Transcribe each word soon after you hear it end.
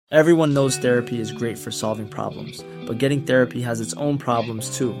Everyone knows therapy is great for solving problems, but getting therapy has its own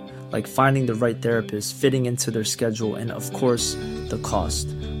problems too, like finding the right therapist, fitting into their schedule, and of course, the cost.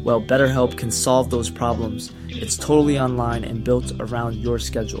 Well, BetterHelp can solve those problems. It's totally online and built around your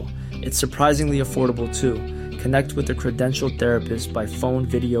schedule. It's surprisingly affordable too. Connect with a credentialed therapist by phone,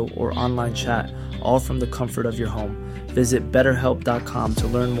 video, or online chat, all from the comfort of your home. Visit BetterHelp.com to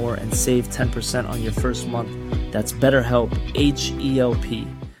learn more and save 10% on your first month. That's BetterHelp, H-E-L-P.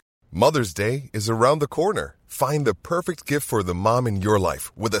 Mother's Day is around the corner. Find the perfect gift for the mom in your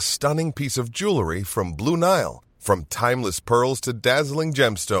life with a stunning piece of jewelry from Blue Nile. From timeless pearls to dazzling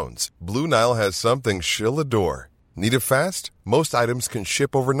gemstones, Blue Nile has something she'll adore. Need it fast? Most items can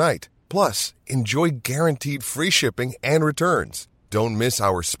ship overnight. Plus, enjoy guaranteed free shipping and returns. Don't miss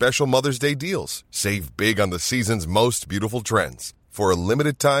our special Mother's Day deals. Save big on the season's most beautiful trends. For a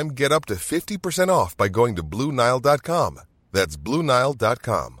limited time, get up to 50% off by going to BlueNile.com. That's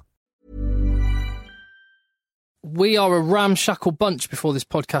BlueNile.com. We are a ramshackle bunch before this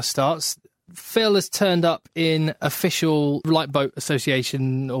podcast starts. Phil has turned up in official Lifeboat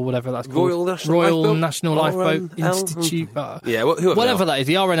Association or whatever that's called. Royal National Lifeboat Institute. Whatever that is.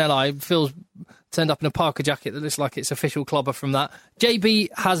 The RNLI. Phil's turned up in a Parker jacket that looks like it's official clobber from that. JB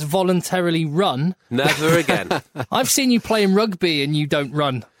has voluntarily run. Never again. I've seen you playing rugby and you don't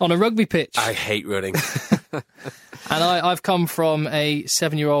run on a rugby pitch. I hate running. And I've come from a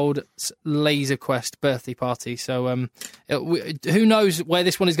 7-year-old's Laser Quest birthday party, so who knows where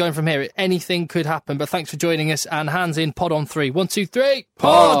this one is going from here. Anything could happen, but thanks for joining us, and hands in, pod on 3. 1, 2, 3,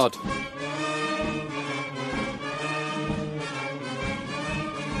 pod!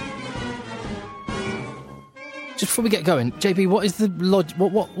 Just before we get going, JB, what is the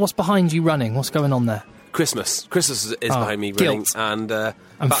what's behind you running? What's going on there? Christmas is behind me running, and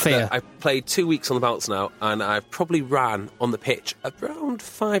fear. I played 2 weeks on the bounce now, and I probably ran on the pitch around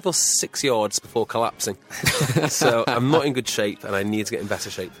 5 or 6 yards before collapsing. So I'm not in good shape, and I need to get in better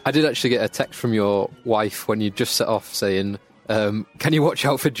shape. I did actually get a text from your wife when you just set off saying, can you watch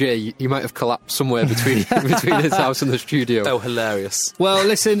out for Jay? He might have collapsed somewhere between his house and the studio. Oh, hilarious. Well,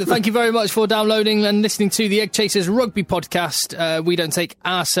 listen, thank you very much for downloading and listening to the Egg Chasers Rugby Podcast. We don't take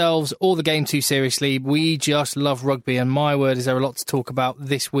ourselves or the game too seriously. We just love rugby, and my word, is there a lot to talk about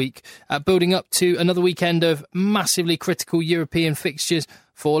this week. Building up to another weekend of massively critical European fixtures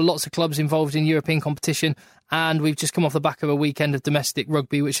for lots of clubs involved in European competition, and we've just come off the back of a weekend of domestic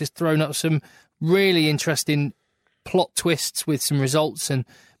rugby, which has thrown up some really interesting plot twists with some results and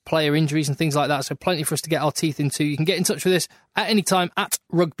player injuries and things like that. So plenty for us to get our teeth into. You can get in touch with us at any time at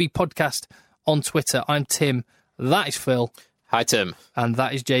Rugby Podcast on Twitter. I'm Tim. That is Phil. Hi, Tim. And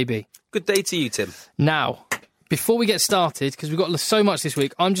that is JB. Good day to you, Tim. Now, before we get started, because we've got so much this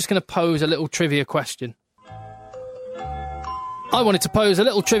week, I'm just going to pose a little trivia question. I wanted to pose a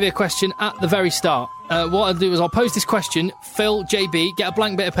little trivia question at the very start. What I'll do is I'll pose this question. Phil, JB, get a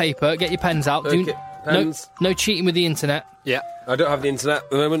blank bit of paper, get your pens out. Okay. Pens. No cheating with the internet. Yeah. I don't have the internet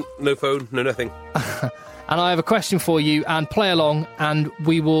at the moment. No phone, no nothing. And I have a question for you, and play along, and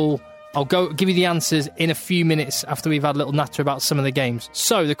I'll go give you the answers in a few minutes after we've had a little natter about some of the games.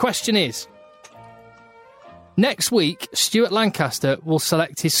 So the question is, next week, Stuart Lancaster will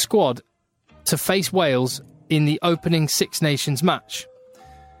select his squad to face Wales in the opening Six Nations match.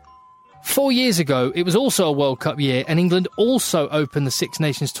 4 years ago, it was also a World Cup year, and England also opened the Six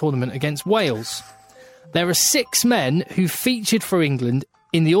Nations tournament against Wales. There are 6 men who featured for England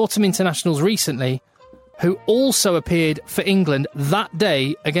in the autumn internationals recently who also appeared for England that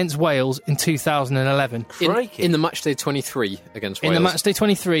day against Wales in 2011. In the matchday 23 against Wales. In the matchday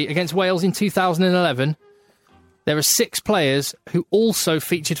 23 against Wales in 2011, there are 6 players who also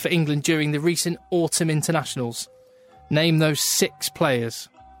featured for England during the recent autumn internationals. Name those 6 players.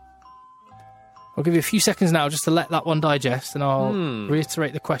 I'll give you a few seconds now just to let that one digest, and I'll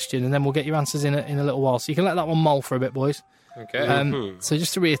reiterate the question, and then we'll get your answers in a little while. So you can let that one mull for a bit, boys. Okay. So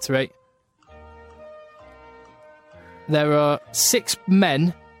just to reiterate, there are 6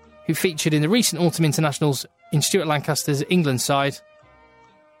 men who featured in the recent autumn internationals in Stuart Lancaster's England side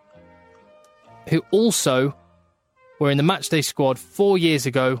who also were in the matchday squad 4 years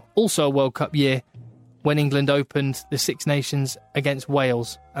ago, also a World Cup year, when England opened the Six Nations against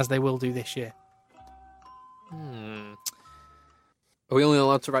Wales, as they will do this year. Are we only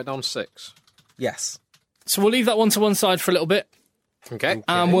allowed to write down 6? Yes. So we'll leave that one to one side for a little bit. Okay.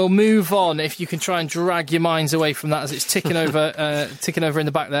 And we'll move on, if you can try and drag your minds away from that as it's ticking over ticking over in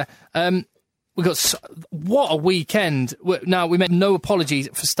the back there. We got what a weekend. Now, we make no apologies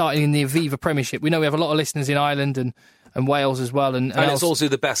for starting in the Aviva Premiership. We know we have a lot of listeners in Ireland and Wales as well. And it's also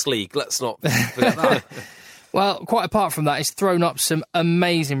the best league. Let's not forget that. Well, quite apart from that, it's thrown up some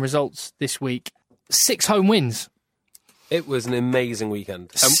amazing results this week. 6 home wins. It was an amazing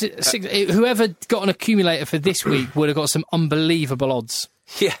weekend. Whoever got an accumulator for this week would have got some unbelievable odds.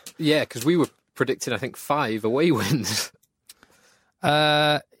 Yeah. Yeah, because we were predicting, I think, 5 away wins.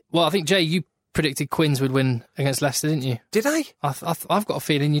 Well, I think, Jay, you predicted Quins would win against Leicester, didn't you? Did I? I've got a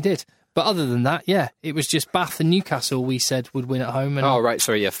feeling you did. But other than that, yeah, it was just Bath and Newcastle we said would win at home. And,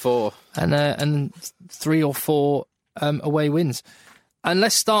 4. And 3 or 4 away wins. And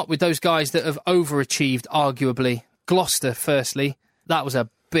let's start with those guys that have overachieved, arguably. Gloucester, firstly. That was a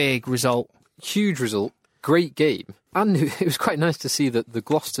big result. Huge result. Great game. And it was quite nice to see that the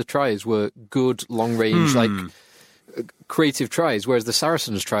Gloucester tries were good, long-range, creative tries, whereas the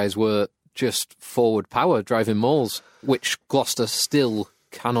Saracens tries were just forward power, driving mauls, which Gloucester still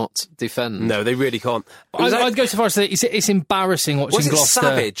cannot defend. No, they really can't. I'd go so far as to say it's embarrassing watching was it Gloucester.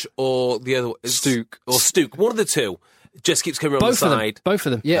 Savage or the other one? Stook. One of the two just keeps coming on the side. Both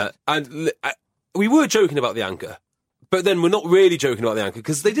of them. Yeah. We were joking about the anchor, but then we're not really joking about the anchor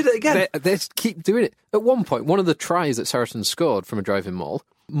because they did it again. They keep doing it. At one point, one of the tries that Saracens scored from a driving maul,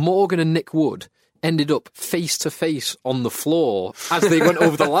 Morgan and Nick Wood ended up face to face on the floor as they went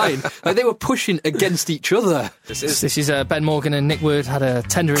over the line. Like they were pushing against each other. This is Ben Morgan and Nick Wood had a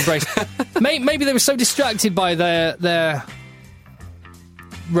tender embrace. Maybe they were so distracted by their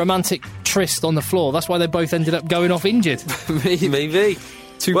romantic tryst on the floor. That's why they both ended up going off injured. Maybe.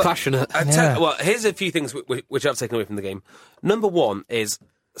 Too passionate. Here's a few things which I've taken away from the game. Number one is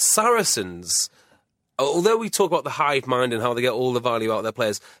Saracens. Although we talk about the hive mind and how they get all the value out of their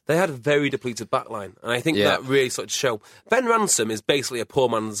players, they had a very depleted backline. And I think that really started to show. Ben Ransom is basically a poor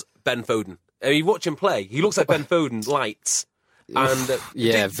man's Ben Foden. I mean, you watch him play, he looks like Ben Foden, lights. And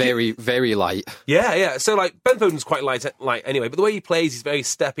very, very light. Yeah. So, Ben Foden's quite light anyway, but the way he plays, he's very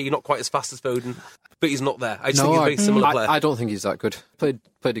steppy, not quite as fast as Foden, but he's not there. I just think he's a very similar player. I don't think he's that good. Played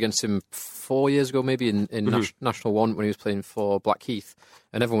against him 4 years ago, maybe, in National 1 when he was playing for Blackheath.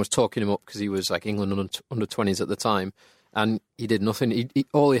 And everyone was talking him up because he was England under 20s at the time, and he did nothing.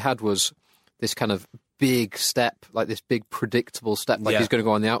 All he had was this kind of big step, like this big predictable step, he's going to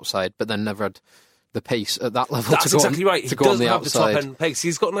go on the outside, but then never had the pace at that level. That's to go exactly right. To go on the outside. The top end pace.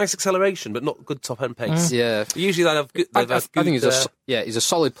 He's got nice acceleration, but not good top end pace. Yeah, usually they have good. I think he's a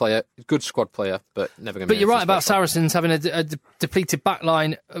solid player, good squad player, but never going to. But you're right about Saracens having a depleted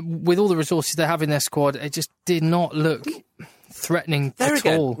backline with all the resources they have in their squad. It just did not look threatening at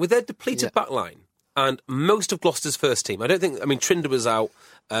all. With their depleted backline and most of Gloucester's first team. Trinder was out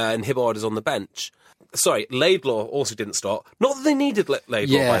and Hibbard is on the bench. Sorry, Laidlaw also didn't start. Not that they needed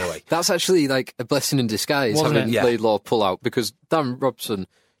Laidlaw, by the way. That's actually a blessing in disguise, having Laidlaw pull out, because Dan Robson,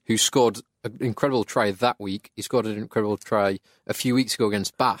 who scored an incredible try that week, he scored an incredible try a few weeks ago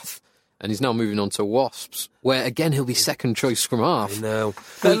against Bath, and he's now moving on to Wasps, where again he'll be second choice scrum half. I know.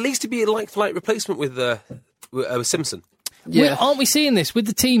 But at least he'd be a like-for-like replacement with Simpson. Yeah. Aren't we seeing this with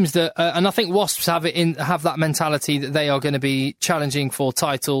the teams that, and I think Wasps have that mentality that they are going to be challenging for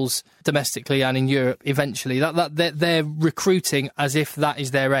titles domestically and in Europe eventually. That they're recruiting as if that is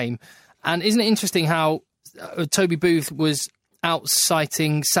their aim. And isn't it interesting how Toby Booth was out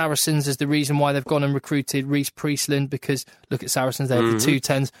citing Saracens as the reason why they've gone and recruited Reece Priestland, because look at Saracens, they have the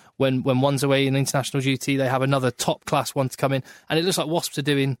 210s. When one's away in international duty, they have another top-class one to come in. And it looks like Wasps are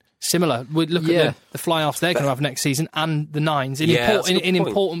doing similar. We look at the fly-offs they're going to have next season and the nines in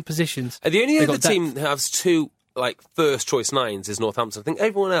important positions. The only other team that has two first-choice nines is Northampton. I think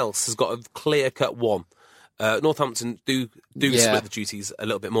everyone else has got a clear-cut one. Northampton do split the duties a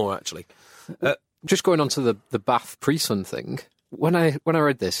little bit more, actually. Just going on to the Bath Priestland thing, when I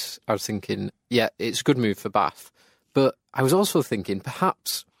read this, I was thinking, it's a good move for Bath. But I was also thinking,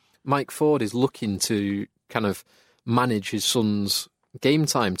 perhaps Mike Ford is looking to kind of manage his son's game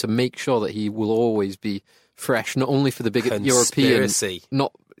time to make sure that he will always be fresh, not only for the big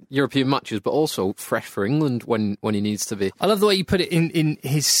European matches, but also fresh for England when he needs to be. I love the way you put it in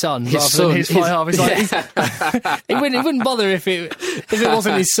his son rather than his fly half. It's he wouldn't bother if it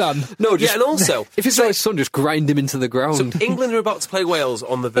wasn't his son. No, and also if it's his son, just grind him into the ground. So England are about to play Wales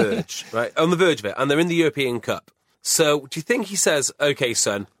on the verge, right? On the verge of it, and they're in the European Cup. So do you think he says, "Okay,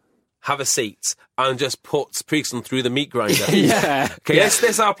 son, have a seat," and just puts Priestland through the meat grinder? Okay, this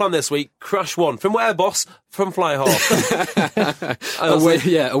is our plan this week. Crush one. From where, boss? From Fly Half.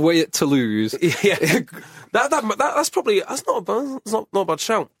 away at Toulouse. That's not a bad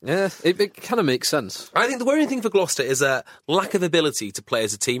shout. Yeah, it kind of makes sense. I think the worrying thing for Gloucester is a lack of ability to play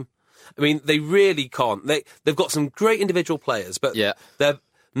as a team. I mean, they really can't. They've got some great individual players, but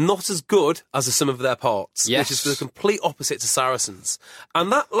not as good as the sum of their parts, Yes. which is the complete opposite to Saracens.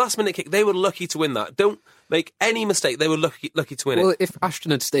 And that last-minute kick, they were lucky to win that. Don't make any mistake, they were lucky to win Well, it. if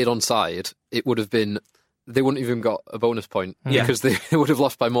Ashton had stayed on side, it would have been... They wouldn't even got a bonus point because they would have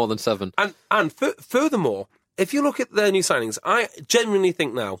lost by more than 7. And furthermore, if you look at their new signings, I genuinely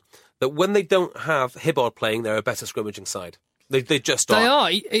think now that when they don't have Hibbard playing, they're a better scrummaging side. They just are.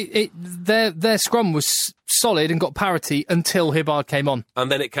 They are. Their scrum was solid and got parity until Hibbard came on.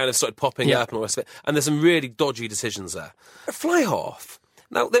 And then it kind of started popping up and all the rest of it. And there's some really dodgy decisions there. Fly half.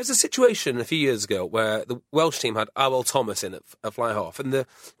 Now, there was a situation a few years ago where the Welsh team had Awel Thomas in at fly half. And the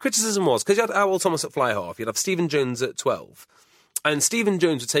criticism was, because you had Awel Thomas at fly half, you'd have Stephen Jones at 12. And Stephen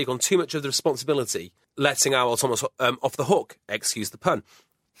Jones would take on too much of the responsibility, letting Awel Thomas off the hook, excuse the pun.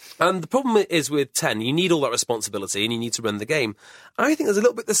 And the problem is with 10, you need all that responsibility and you need to run the game. I think there's a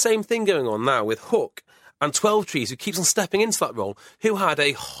little bit the same thing going on now with Hook and 12 Trees, who keeps on stepping into that role, who had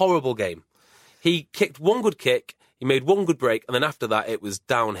a horrible game. He kicked one good kick, he made one good break, and then after that it was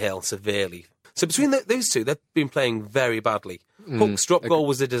downhill severely. So between those two, they've been playing very badly. Hook's drop goal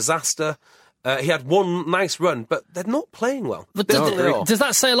was a disaster. He had one nice run, but they're not playing well. But does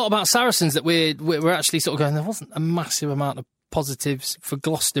that say a lot about Saracens, that we're actually sort of going, there wasn't a massive amount of positives for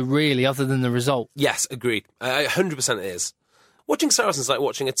Gloucester, really, other than the result? Yes, agreed. 100% it is. Watching Saracens is like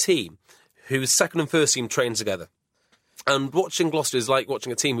watching a team whose second and first team train together. And watching Gloucester is like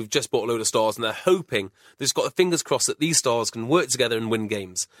watching a team who've just bought a load of stars and they're hoping, they've just got their fingers crossed that these stars can work together and win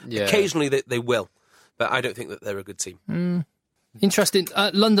games. Yeah. Occasionally they will, but I don't think that they're a good team. Interesting.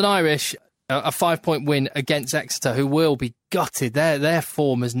 London Irish, a 5-point win against Exeter, who will be gutted. Their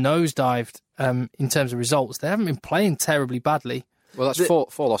form has nosedived in terms of results. They haven't been playing terribly badly. Well, that's four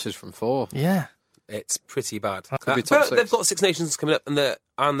losses from 4. Yeah. It's pretty bad. Could be But top 6. they've got Six Nations coming up,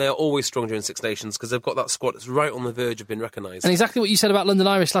 and they're always strong during Six Nations because they've got that squad that's right on the verge of being recognised. And exactly what you said about London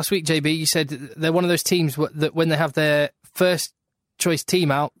Irish last week, JB. You said they're one of those teams that when they have their first choice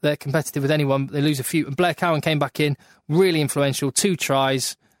team out, they're competitive with anyone, but they lose a few. And Blair Cowan came back in, really influential, 2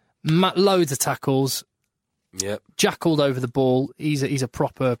 tries, loads of tackles, jackaled over the ball. He's a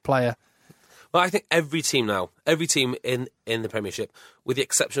proper player. Well, I think every team in the Premiership, with the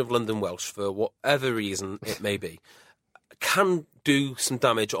exception of London Welsh, for whatever reason it may be, can do some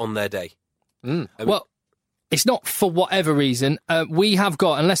damage on their day. Well, it's not for whatever reason. We have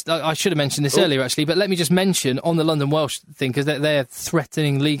got, unless I should have mentioned this earlier, actually, but let me just mention on the London Welsh thing, because they're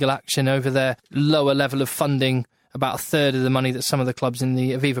threatening legal action over their lower level of funding, about a third of the money that some of the clubs in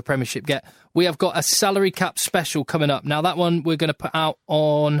the Aviva Premiership get. We have got a salary cap special coming up. Now, that one we're going to put out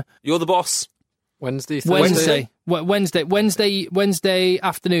on... You're the boss. Wednesday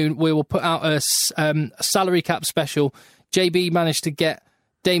afternoon, we will put out a salary cap special. JB managed to get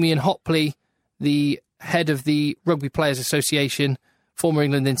Damien Hopley, the head of the Rugby Players Association, former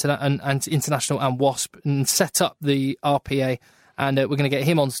England International and WASP, and set up the RPA. And we're going to get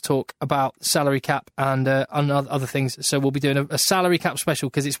him on to talk about salary cap and other things. So we'll be doing a salary cap special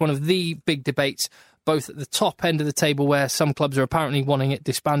because it's one of the big debates, both at the top end of the table where some clubs are apparently wanting it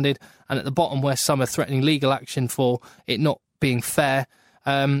disbanded, and at the bottom where some are threatening legal action for it not being fair.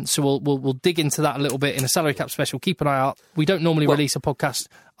 So we'll dig into that a little bit in a salary cap special. Keep an eye out. We don't normally release a podcast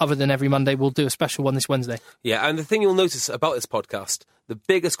other than every Monday. We'll do a special one this Wednesday. Yeah, and the thing you'll notice about this podcast, the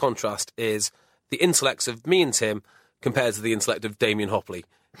biggest contrast is the intellects of me and Tim compared to the intellect of Damien Hopley.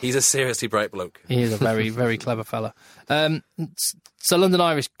 He's a seriously bright bloke. He is a very, very clever fella. So London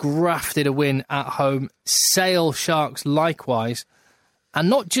Irish grafted a win at home. Sale Sharks likewise. And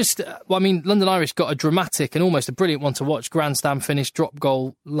not just... London Irish got a dramatic and almost a brilliant one to watch. Grandstand finish, drop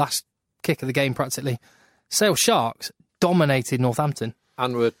goal, last kick of the game practically. Sale Sharks dominated Northampton.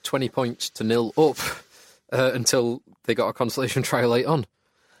 And were 20 points to 0 up until they got a consolation try late on.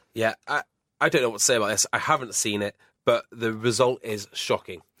 Yeah, I don't know what to say about this. I haven't seen it, but the result is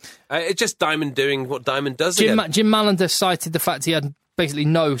shocking. It's just Diamond doing what Diamond does again. Jim Mallender cited the fact he had basically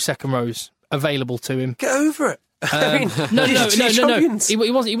no second rows available to him. Get over it. No. He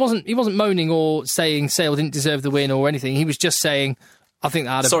wasn't moaning or saying Sale didn't deserve the win or anything. He was just saying, I think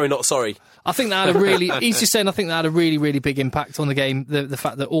that had sorry, not sorry. I think that had a really... he's just saying, I think that had a really, really big impact on the game. The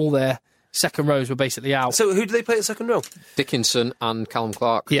fact that all their second rows were basically out. So who did they play at second row? Dickinson and Callum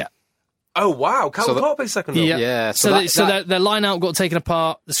Clark. Yeah. Oh, wow. Callum Clark plays second row. Yeah. So their line-out got taken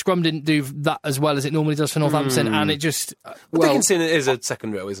apart. The scrum didn't do that as well as it normally does for Northampton, and it just... Dickinson is a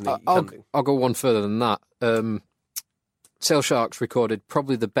second row, isn't he? I'll go one further than that. Sale Sharks recorded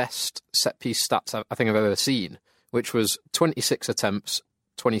probably the best set-piece stats I think I've ever seen, which was 26 attempts,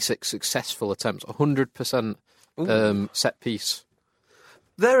 26 successful attempts, 100% set-piece.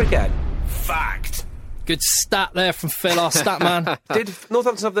 There again. Fact. Good stat there from Phil, our stat man. Did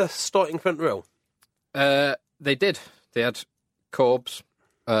Northampton have the starting front row? They did. They had Corbs.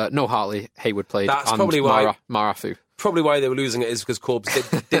 No, Hartley. Hayward played. That's and probably why. Marafu. Probably why they were losing it is because Corbs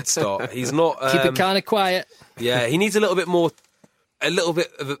did start. He's not. Keep it kind of quiet. Yeah, he needs a little bit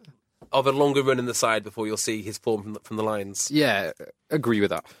of a longer run in the side before you'll see his form from the Lions. Yeah, agree with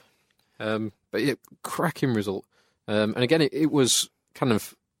that. But yeah, cracking result. And again, it was kind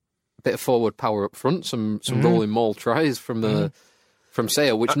of a bit of forward power up front, some rolling maul tries from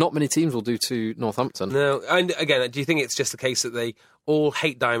Sale, which not many teams will do to Northampton. No, and again, do you think it's just the case that they all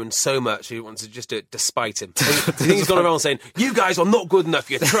hate Diamond so much he wants to just do it despite him? Do you think he's gone around saying, "You guys are not good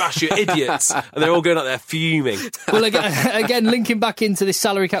enough, you're trash, you're idiots," and they're all going out there fuming? Well, again, linking back into this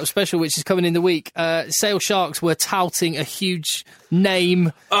salary cap special, which is coming in the week, Sale Sharks were touting a huge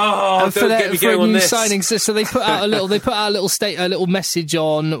name for a new signing. So they put out a little message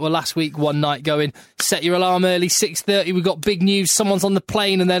on last week one night going, "Set your alarm early, 6:30. We've got big news. Someone's on the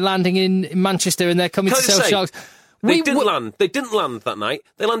plane and they're landing in Manchester and they're coming to Sale Sharks." They didn't land. They didn't land that night.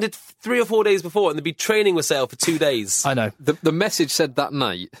 They landed 3 or 4 days before, and they'd be training with Sale for 2 days. I know. The message said that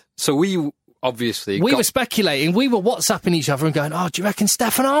night, so we were speculating. We were WhatsApping each other and going, "Oh, do you reckon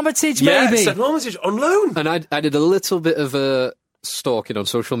Stefan Armitage maybe?" Yeah, Stefan Armitage on loan. And I did a little bit of stalking on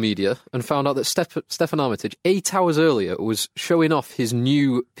social media and found out that Stefan Armitage, 8 hours earlier, was showing off his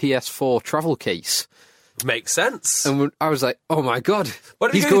new PS4 travel case. Makes sense. And I was like, oh my God,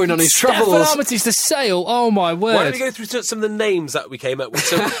 he's going on his travels. Stefan Armitage to Sale, oh my word. Why don't we go through some of the names that we came up with?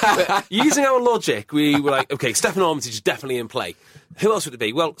 So, using our logic, we were like, okay, Stefan Armitage is definitely in play. Who else would it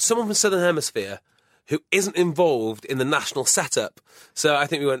be? Well, someone from Southern Hemisphere who isn't involved in the national setup. So I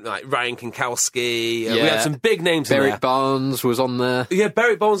think we went like Ryan Kinkowski. We had some big names in there. Berwick Barnes was on there. Yeah,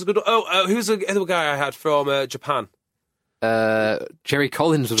 Berwick Barnes was good. Who's the other guy I had from Japan? Jerry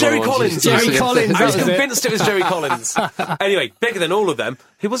Collins was Jerry on. Collins. Jerry Collins. I was convinced it was Jerry Collins. Anyway, bigger than all of them.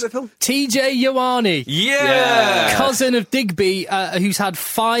 Who was it, Phil? TJ Ioane. Yeah. Cousin of Digby, who's had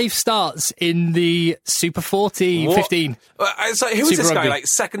 5 starts in the Super 40, 15. It's like, who is this Super guy? Rugby. Like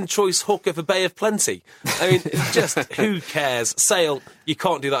second choice hooker for Bay of Plenty. I mean, it's just who cares? Sale, you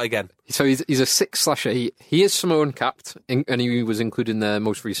can't do that again. So he's a 6/8. He is Samoan capped, and he was included in their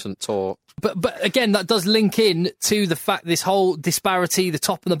most recent tour. But again, that does link in to the fact this whole disparity, the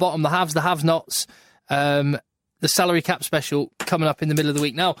top and the bottom, the haves, the have-nots, the salary cap special coming up in the middle of the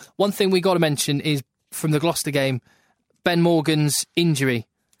week. Now, one thing we got to mention is from the Gloucester game, Ben Morgan's injury.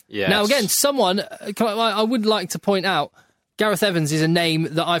 Yes. Now, again, I would like to point out, Gareth Evans is a name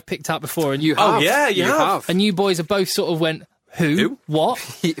that I've picked out before. And You have. You have. And you boys have both sort of went, Who? What?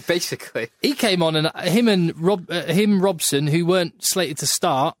 Basically. He came on, and him Robson, who weren't slated to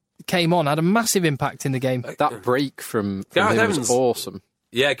start, came on, had a massive impact in the game. That break from Gareth him Evans was awesome.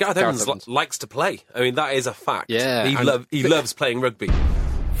 Yeah, Gareth Evans likes to play. I mean, that is a fact. Yeah. He loves playing rugby.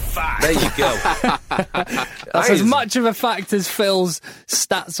 Fact. There you go. That's as much of a fact as Phil's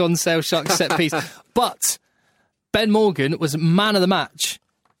stats on Sale Sharks set piece. But Ben Morgan was man of the match,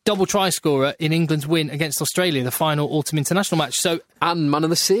 double try scorer in England's win against Australia, the final autumn international match. And man of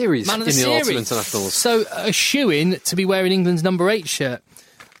the series in the autumn internationals. So a shoo-in to be wearing England's number 8 shirt.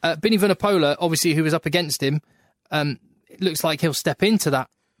 Binny Vunipola, obviously, who was up against him, it looks like he'll step into that.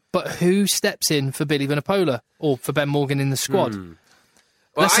 But who steps in for Billy Vunipola or for Ben Morgan in the squad?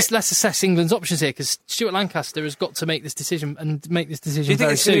 Well, let's assess England's options here, because Stuart Lancaster has got to make this decision very soon. Do you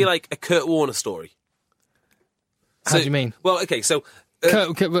think it's going to be like a Kurt Warner story? How do you mean? Well, okay, so...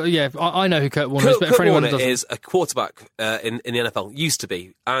 I know who Kurt Warner is, but Kurt for anyone Warner who doesn't... is a quarterback in the NFL, used to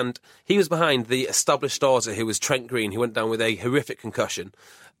be, and he was behind the established starter who was Trent Green, who went down with a horrific concussion.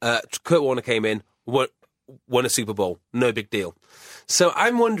 Kurt Warner came in, won a Super Bowl, no big deal. So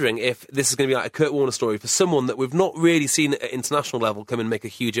I'm wondering if this is going to be like a Kurt Warner story for someone that we've not really seen at international level come and make a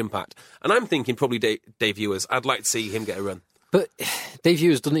huge impact. And I'm thinking probably Dave Ewers. I'd like to see him get a run. But Dave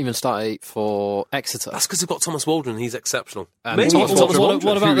Ewers doesn't even start for Exeter. That's because they've got Thomas Waldron. He's exceptional. What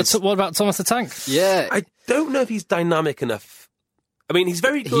about Thomas the Tank? Yeah. I don't know if he's dynamic enough. I mean, he's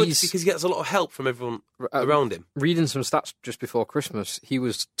very good because he gets a lot of help from everyone around him. Reading some stats just before Christmas, he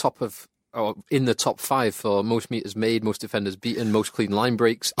was in the top 5 for most metres made, most defenders beaten, most clean line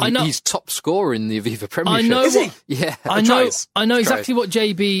breaks. He's top scorer in the Aviva Premiership. I know. Is he? Yeah. I know exactly what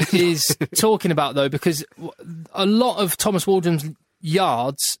JB is talking about, though, because a lot of Thomas Waldron's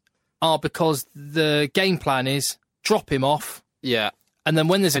yards are because the game plan is drop him off. Yeah. And then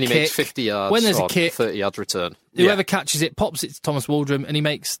when there's he makes 50 yards when there's a kick, 30 yards return. Whoever catches it, pops it to Thomas Waldron, and he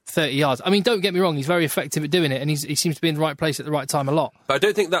makes 30 yards. I mean, don't get me wrong, he's very effective at doing it, and he seems to be in the right place at the right time a lot. But I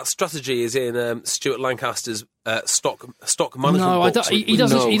don't think that strategy is in Stuart Lancaster's stock management. No, box. he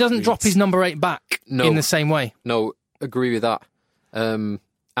doesn't drop his number 8 back. in the same way. No, agree with that. And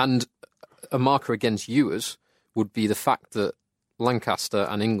a marker against viewers would be the fact that Lancaster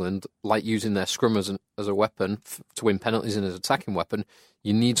and England like using their scrum as a weapon to win penalties and as an attacking weapon.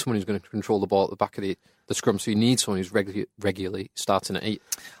 You need someone who's going to control the ball at the back of the scrum, so you need someone who's regularly starting at 8.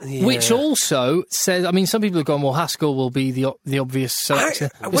 Yeah. Which also says, I mean, some people have gone, well, Haskell will be the obvious selector.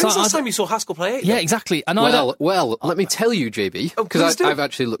 When's the last time you saw Haskell play 8? Yeah, exactly. And let me tell you, JB, because I've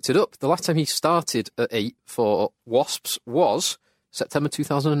actually looked it up. The last time he started at 8 for Wasps was September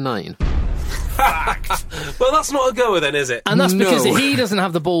 2009. Fact. Well, that's not a goer then, is it? And that's because he doesn't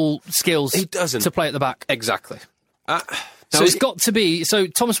have the ball skills to play at the back. Exactly. So it's got to be... So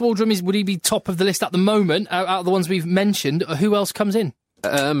Thomas Waldrom, would he be top of the list at the moment, out of the ones we've mentioned? Who else comes in?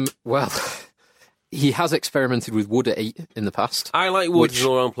 Well, he has experimented with Wood at 8 in the past. I like Wood as an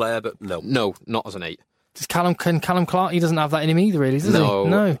all-round player, but no. No, not as an 8. Can Callum Clark? He doesn't have that in him either, really, does he?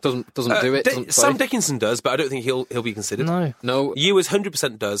 No, doesn't do it. Sam Dickinson does, but I don't think he'll be considered. No. Ewers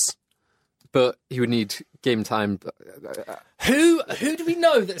 100% does. But he would need game time. Who do we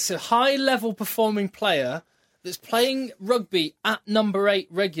know that's a high-level performing player that's playing rugby at number 8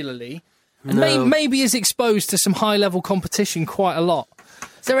 regularly and maybe is exposed to some high-level competition quite a lot?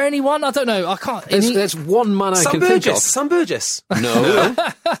 Is there anyone? I don't know. I can't. There's one man I can think of. Sam Burgess. No.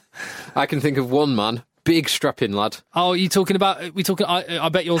 I can think of one man. Big strapping lad. Oh, you talking about? I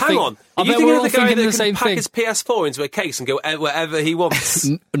bet you'll Hang on. I bet thinking we're of all the guy thinking that the same can pack thing. his PS4 into a case and go wherever he wants?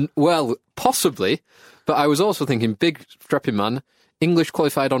 Well, possibly. But I was also thinking big strapping man, English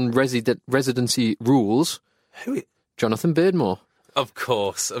qualified on residency rules. Who? Jonathan Beardmore. Of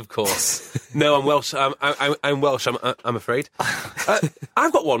course. No, I'm Welsh. I'm Welsh. I'm afraid.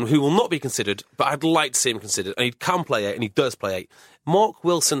 I've got one who will not be considered, but I'd like to see him considered, and he can play 8, and he does play 8. Mark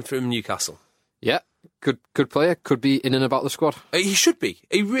Wilson from Newcastle. Yeah, good player. Could be in and about the squad. He should be.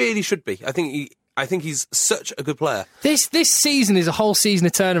 He really should be. I think he's such a good player. This season is a whole season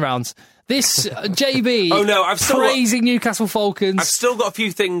of turnarounds. This JB. Oh no, I've still praising Newcastle Falcons. I've still got a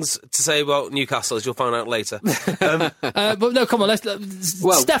few things to say about Newcastle, as you'll find out later. But no, come on.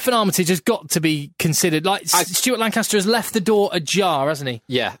 Stefan Armitage has got to be considered. Stuart Lancaster has left the door ajar, hasn't he?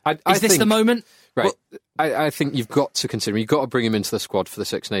 Yeah. Is this the moment? Right. Well, I think you've got to consider. You've got to bring him into the squad for the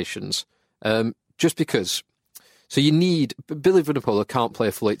Six Nations, just because. So you need... Billy Vunipola can't play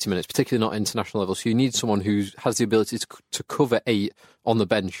a full 80 minutes, particularly not at international level, so you need someone who has the ability to cover 8 on the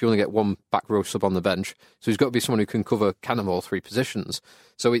bench. You only get one back row sub on the bench, so he's got to be someone who can cover kind of all 3 positions.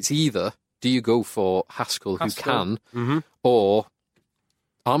 So it's either, do you go for Haskell who can, or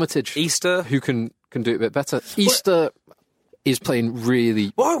Armitage, Easter, who can do it a bit better. Easter is playing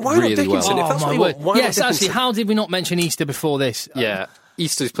really, why really not Dickinson? well. If that's what you want, why yes, not actually, how did we not mention Easter before this? Yeah,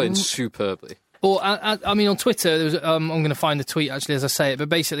 Easter's playing superbly. Or, I mean, on Twitter, there was, I'm going to find the tweet, actually, as I say it, but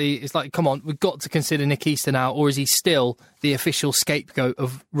basically, it's like, come on, we've got to consider Nick Easter now, or is he still the official scapegoat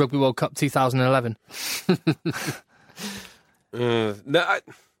of Rugby World Cup 2011?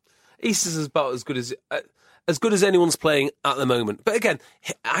 Easter's about as good as anyone's playing at the moment. But again,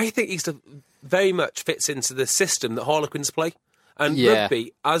 I think Easter very much fits into the system that Harlequins play. And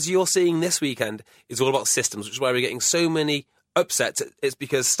rugby, as you're seeing this weekend, is all about systems, which is why we're getting so many upsets. It's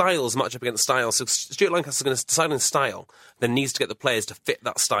because styles match up against styles. So Stuart Lancaster's going to decide on style, then needs to get the players to fit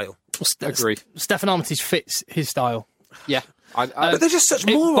that style. Agree. Stefan Armitage fits his style. Yeah. But they're just such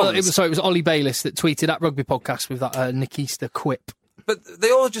morons. It was Ollie Bayliss that tweeted at Rugby Podcast with that Nick Easter quip. But they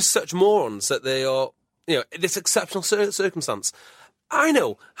are just such morons that they are, this exceptional circumstance. I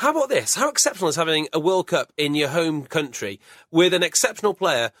know. How about this? How exceptional is having a World Cup in your home country with an exceptional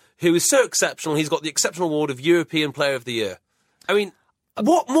player who is so exceptional he's got the exceptional award of European Player of the Year? I mean,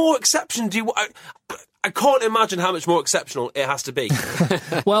 what more exception do you... I can't imagine how much more exceptional it has to be.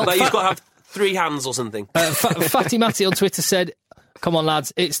 Well, he's got to have 3 hands or something. Fatty Matty on Twitter said, come on,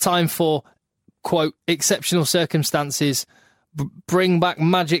 lads, it's time for, quote, exceptional circumstances. Bring back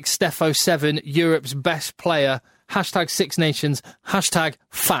Magic Steffo 7, Europe's best player. Hashtag Six Nations. Hashtag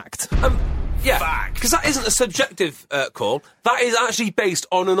fact. Yeah, because that isn't a subjective call. That is actually based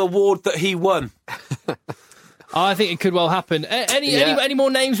on an award that he won. I think it could well happen. Any more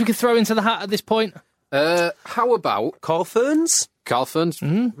names we could throw into the hat at this point? How about Carl Ferns? Carl Ferns.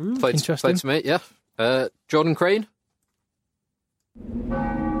 Played to mate, yeah. Jordan Crane.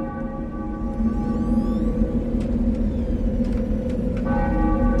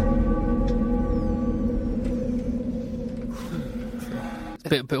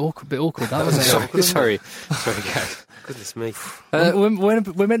 Bit awkward. That was Sorry, guys. Goodness me.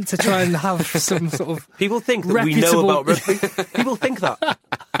 We're meant to try and have some sort of people think that we know about rugby. People think that.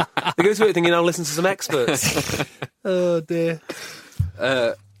 They go to it thinking, I'll listen to some experts. Oh dear.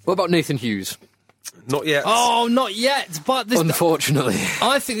 What about Nathan Hughes? Not yet. Oh, not yet. But this, Unfortunately.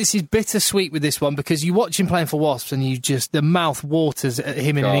 I think this is bittersweet with this one because you watch him playing for Wasps and the mouth waters at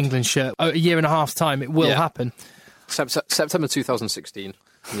him in an England shirt. A year and a half's time, it will happen. September 2016.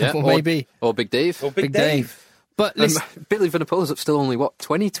 Yeah, Well, maybe. Or Big Dave. Or Big Dave. But listen, Billy Vunipolas still only,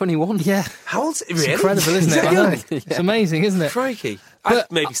 2021? yeah. How old's it? It's Really? incredible, isn't it? I know. It's amazing, isn't it? Crikey. But-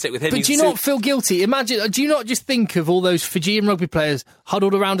 I'd maybe stick with him. But do you not feel guilty? Imagine, do you not just think of all those Fijian rugby players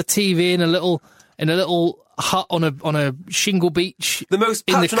huddled around a TV in a little hut on a shingle beach? The most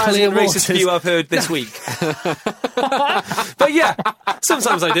in the patronising clear and racist waters? view I've heard this week. But yeah,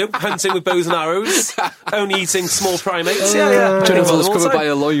 sometimes I do. Hunting with bows and arrows, only eating small primates. Yeah. Genitals covered by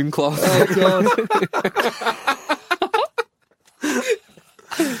a loincloth.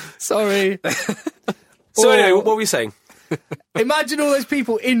 Sorry. So anyway, what were we saying? Imagine all those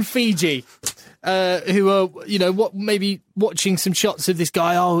people in Fiji who are, maybe watching some shots of this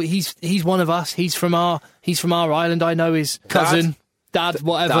guy. Oh, he's one of us. He's from our island. I know his cousin, dad,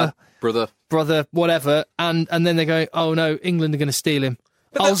 whatever, brother, whatever. And then they're going, oh no, England are going to steal him.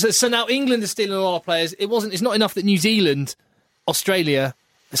 So now England are stealing all our players. It's not enough that New Zealand, Australia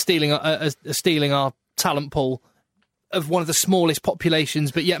are stealing our talent pool of one of the smallest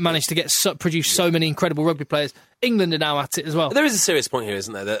populations, but yet managed to produce so many incredible rugby players. England are now at it as well. There is a serious point here,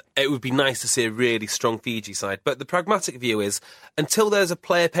 isn't there, that it would be nice to see a really strong Fiji side, but the pragmatic view is, until there's a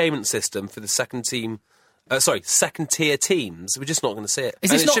player payment system for the second tier teams, we're just not going to see it.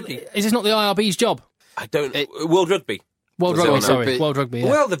 Is this not the IRB's job? I don't... World Rugby. World Rugby, yeah.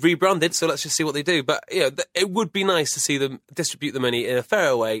 Well, they've rebranded, so let's just see what they do. But it would be nice to see them distribute the money in a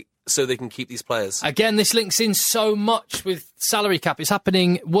fairer way so they can keep these players. Again, this links in so much with salary cap. It's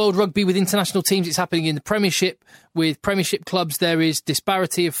happening World Rugby with international teams. It's happening in the Premiership with Premiership clubs. There is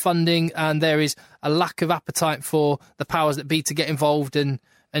disparity of funding and there is a lack of appetite for the powers that be to get involved and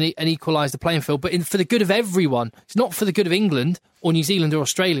equalise the playing field. But for the good of everyone, it's not for the good of England or New Zealand or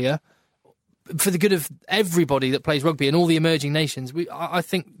Australia. For the good of everybody that plays rugby and all the emerging nations, I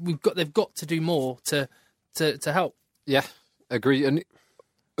think they've got to do more to help. Yeah, agree. And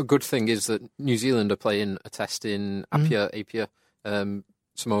a good thing is that New Zealand are playing a test in Apia,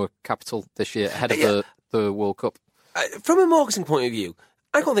 Samoa capital this year ahead of the World Cup. From a marketing point of view,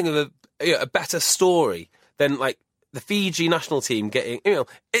 I can't think of a better story than like the Fiji national team getting it.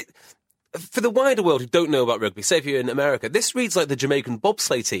 For the wider world who don't know about rugby, say if you're in America, this reads like the Jamaican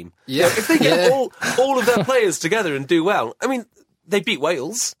bobsleigh team. Yeah. If they get all of their players together and do well, I mean, they beat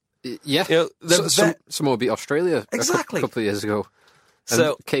Wales. Yeah. Samoa beat Australia a couple of years ago.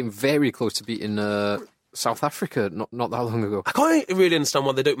 And came very close to beating South Africa not that long ago. I can't really understand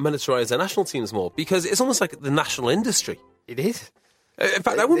why they don't militarise their national teams more, because it's almost like the national industry. It is. In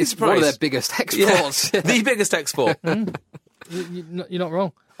fact, I wouldn't be surprised. One of their biggest exports. Yeah, the biggest export. You're not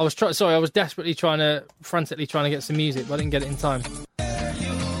wrong. I was frantically trying to get some music, but I didn't get it in time.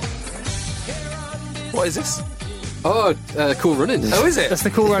 What is this? Oh, Cool Running. Oh, is it? That's the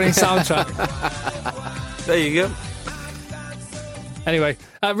Cool Running soundtrack. There you go. Anyway,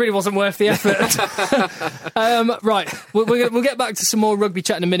 that really wasn't worth the effort. Right, we'll get back to some more rugby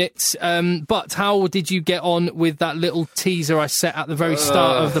chat in a minute. But how did you get on with that little teaser I set at the very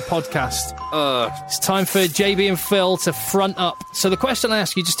start of the podcast? It's time for JB and Phil to front up. So the question I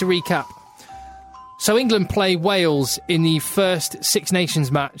ask you, just to recap. So England play Wales in the first Six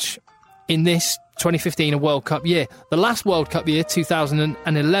Nations match in this 2015 World Cup year. The last World Cup year,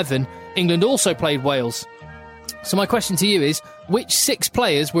 2011, England also played Wales. So my question to you is, which 6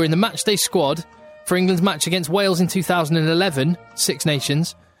 players were in the matchday squad for England's match against Wales in 2011, Six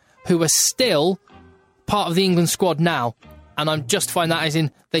Nations, who are still part of the England squad now? And I'm justifying that as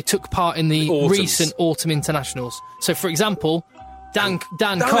in they took part in the recent autumn internationals. So, for example, Dan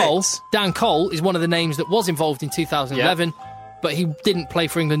Cole is one of the names that was involved in 2011, but he didn't play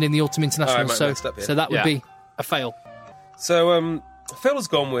for England in the autumn internationals. So that would be a fail. So Phil has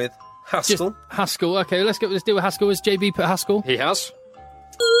gone with Haskell. Just Haskell. Okay, let's deal with Haskell. Has JB put Haskell? He has.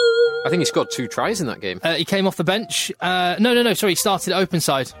 I think he scored 2 tries in that game. He came off the bench. No. Sorry, he started at open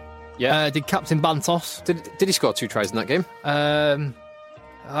side. Yeah. Did Captain Bantos. Did he score 2 tries in that game?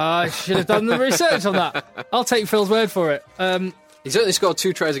 I should have done the research on that. I'll take Phil's word for it. He certainly scored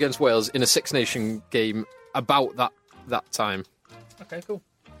 2 tries against Wales in a Six Nation game about that time. Okay, cool.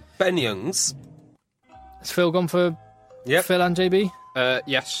 Ben Youngs. Has Phil gone for Phil and JB?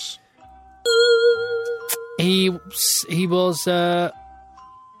 Yes. He was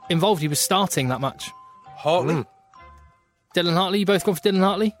involved. He was starting that match. Hartley. Dylan Hartley. You both gone for Dylan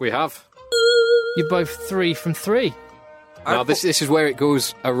Hartley? We have. You're both 3 from 3. Now this is where it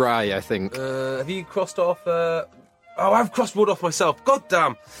goes awry, I think. Have you crossed off... I've crossed Wood off myself. God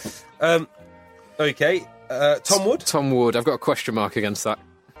damn. Okay, Tom Wood? Tom Wood. I've got a question mark against that.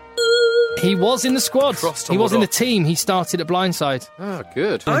 He was in the squad. Cross Tom He was Wood in the off. team. He started at blindside. Oh,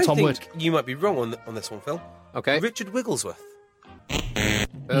 good. I I Tom think Wood. you might be wrong on this one, Phil. Okay. Richard Wigglesworth.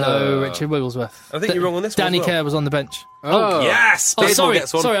 No, Richard Wigglesworth. I think you're wrong on this one Danny as well. Kerr was on the bench. Oh, Yes! Oh, Baseball sorry,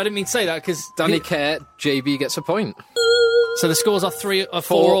 gets one. sorry, I didn't mean to say that because Danny Kerr, JB gets a point. So the scores are 4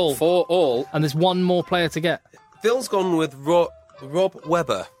 all, 4 all. and there's one more player to get. Phil's gone with Rob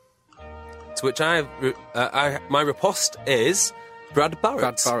Webber, to which my riposte is Brad Barrett.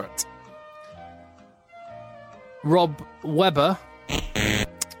 Brad Barrett. Rob Webber.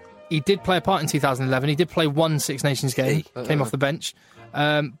 He did play a part in 2011. He did play one Six Nations game. Came off the bench.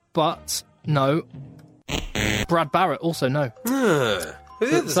 But no. Brad Barrett also no. Who the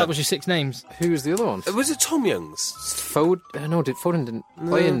So others that then? was your 6 names. Who was the other one? Was it Tom Youngs? Foden didn't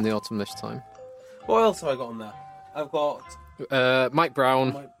play in the autumn this time. What else have I got on there? I've got... Mike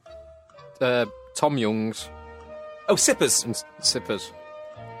Brown, Tom Youngs, Oh, Sippers. and Sippers.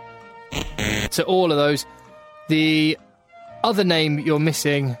 To all of those. The other name you're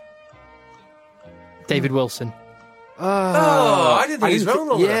missing, David Wilson. Oh, I didn't think he was wrong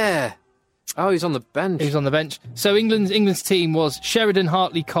on that. Yeah. Oh, he's on the bench. He was on the bench. So England's team was Sheridan,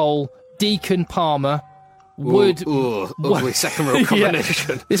 Hartley, Cole, Deacon, Palmer, Wood. Ugly second row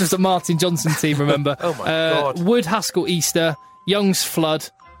combination. Yeah. This was the Martin Johnson team, remember? Oh my God. Wood, Haskell, Easter, Youngs, Flood,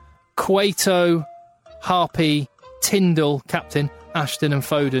 Cueto, Harpy, Tyndall, captain, Ashton and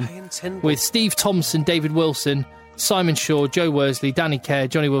Foden. Ian Tyndall. With Steve Thompson, David Wilson, Simon Shaw, Joe Worsley, Danny Kerr,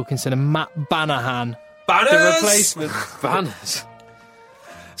 Johnny Wilkinson and Matt Banahan. Banners! The replacement. Banners.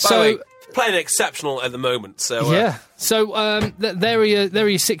 By the way, playing exceptional at the moment. So Yeah. So there are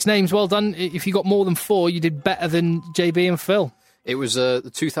your 6 names. Well done. If you got more than 4, you did better than JB and Phil. It was the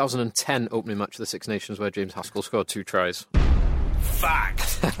 2010 opening match of the Six Nations where James Haskell scored 2 tries.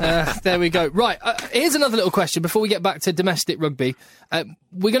 fact. There we go. Right, here's another little question before we get back to domestic rugby.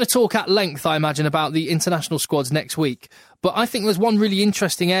 We're going to talk at length, I imagine, about the international squads next week. But I think there's one really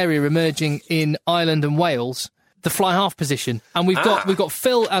interesting area emerging in Ireland and Wales, the fly half position. And we've got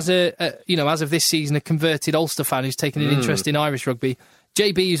Phil as as of this season, a converted Ulster fan who's taken an interest in Irish rugby.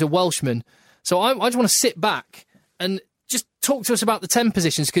 JB is a Welshman. So I just want to sit back and just talk to us about the 10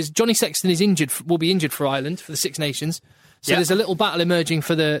 positions, because Johnny Sexton will be injured for Ireland for the Six Nations. So there's a little battle emerging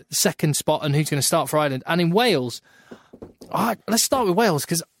for the second spot and who's going to start for Ireland. And in Wales, let's start with Wales,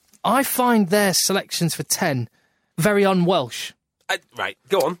 because I find their selections for 10 very un-Welsh. Right,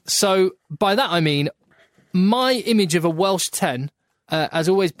 go on. So by that I mean, my image of a Welsh 10 has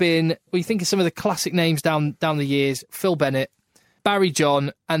always been, you think of some of the classic names down the years, Phil Bennett, Barry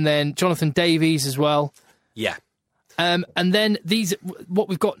John, and then Jonathan Davies as well. Yeah. And then what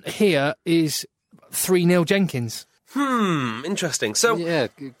we've got here is 3 Neil Jenkins. Interesting. So Yeah,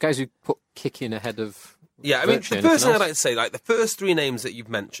 guys who put kicking ahead of... yeah, I mean, virtually the first thing anything I'd like to say, like the first 3 names that you've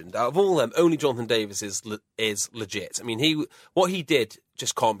mentioned, out of all them, only Jonathan Davis is legit. I mean, what he did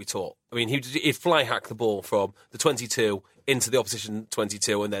just can't be taught. I mean, he'd fly hack the ball from the 22 into the opposition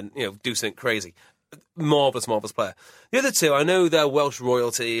 22, and then do something crazy. Marvellous player. The other 2, I know they're Welsh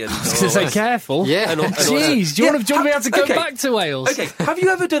royalty and. I was going to say, careful. Yeah. Jeez, do you want to be able to go back to Wales? Okay, have you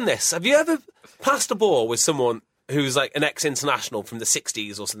ever done this? Have you ever passed a ball with someone who's like an ex-international from the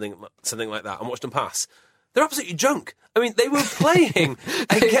 60s or something like that and watched them pass? They're absolutely drunk. I mean, they were playing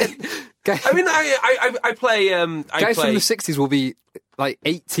again. I mean, I play. Guys from the 60s will be like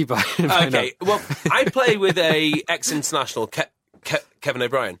 80 by now. Okay, well, I play with a ex-international, Kevin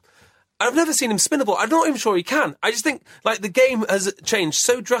O'Brien. I've never seen him spin a ball. I'm not even sure he can. I just think the game has changed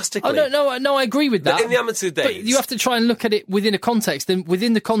so drastically. Oh, no, I agree with that. In the amateur days, but you have to try and look at it within a context, and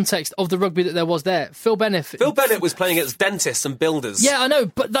within the context of the rugby that there was there. Phil Bennett was playing against dentists and builders. Yeah, I know,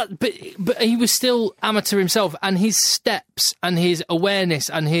 but he was still amateur himself, and his steps and his awareness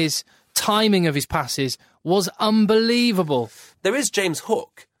and his timing of his passes was unbelievable. There is James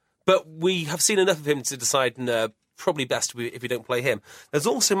Hook, but we have seen enough of him to decide probably best if we don't play him. There's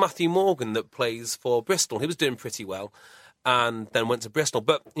also Matthew Morgan that plays for Bristol. He was doing pretty well and then went to Bristol.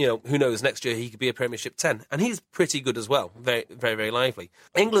 But, who knows, next year he could be a Premiership 10. And he's pretty good as well. Very, very, very lively.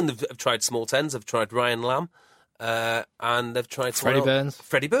 England have tried small 10s. Have tried Ryan Lamb. And they've tried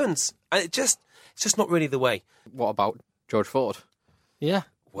Freddie Burns. And it's just not really the way. What about George Ford? Yeah.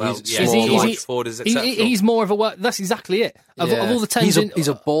 Well, George Ford is exceptional. He's more of a... That's exactly it. Of all the 10s... He's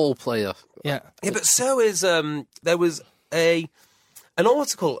a ball player. Yeah. Yeah, but so is... there was an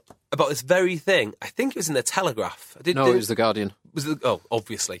article about this very thing. I think it was in the Telegraph. It was The Guardian.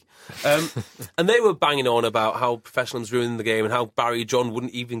 obviously. And they were banging on about how professionalism's ruining the game and how Barry John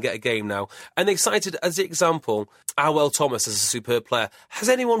wouldn't even get a game now. And they cited as the example Alwell Thomas as a superb player. Has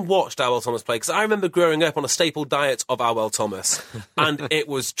anyone watched Alwell Thomas play? Because I remember growing up on a staple diet of Alwell Thomas, and it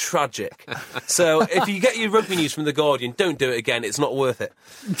was tragic. So if you get your rugby news from The Guardian, don't do it again. It's not worth it.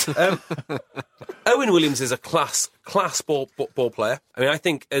 Owen Williams is a class ball player. I mean, I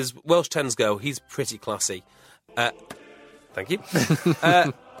think as Welsh 10s go, he's pretty classy. Thank you.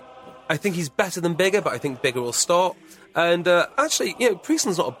 I think he's better than Bigger, but I think Bigger will start. And actually,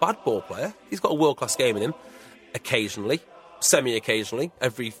 Priestland's not a bad ball player. He's got a world-class game in him. Occasionally, semi-occasionally,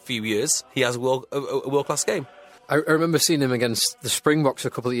 every few years, he has a world-class game. I remember seeing him against the Springboks a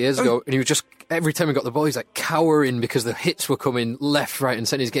couple of years ago, and he was just, every time he got the ball, he's like cowering because the hits were coming left, right and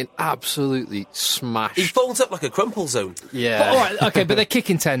centre. He's getting absolutely smashed. He folds up like a crumple zone. Yeah. But, all right, okay, but they're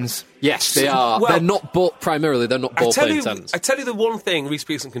kicking 10s. Yes, they are. Well, they're not primarily, they're not ball-playing 10s. I tell you the one thing Reece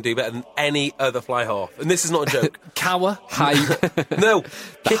Priestland can do better than any other fly half, and this is not a joke. Cower. High. No,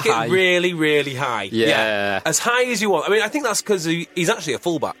 kick high. it really, really high. Yeah. As high as you want. I mean, I think that's because he's actually a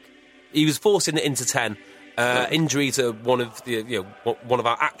fullback. He was forcing it into 10. Injury to one of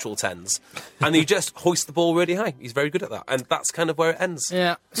our actual 10s, and he just hoists the ball really high. He's very good at that, and that's kind of where it ends.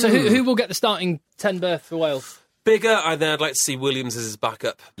 Yeah. So who will get the starting 10 berth for Wales? Bigger, and then I'd like to see Williams as his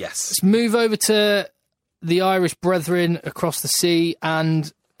backup. Yes. Let's move over to the Irish brethren across the sea,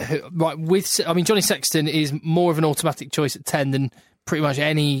 and Johnny Sexton is more of an automatic choice at 10 than pretty much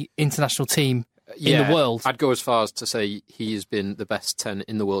any international team in the world. I'd go as far as to say he has been the best 10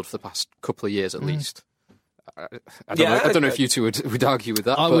 in the world for the past couple of years at least. I don't know if you two would argue with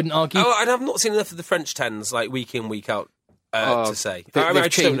that. I wouldn't argue. I have not seen enough of the French 10s, like week in, week out, to say. I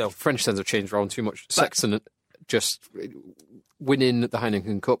just don't know. French 10s have changed around too much. Sexton just winning the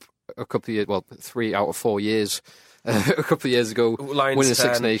Heineken Cup a couple of years, 3 out of 4 years, a couple of years ago, Lions winning 10.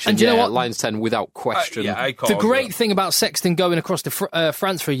 Six Nations. And do you know what? Lions 10 without question. The great thing about Sexton going across to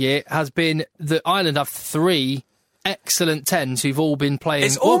France for a year has been that Ireland have 3 excellent 10s who've all been playing.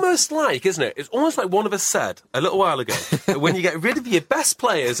 It's almost like, isn't it? It's almost like one of us said a little while ago that when you get rid of your best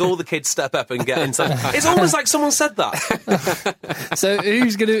players, all the kids step up and get inside. It's almost like someone said that. So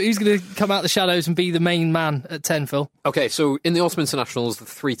who's gonna come out the shadows and be the main man at 10, Phil? Okay, so in the Autumn Internationals, the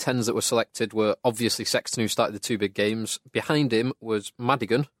 3 10s that were selected were obviously Sexton, who started the 2 big games. Behind him was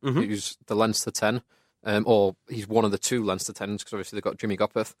Madigan, who's the Leinster 10, or he's one of the 2 Leinster 10s, because obviously they've got Jimmy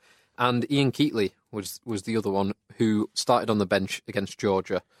Gopperth. And Ian Keatley was the other one who started on the bench against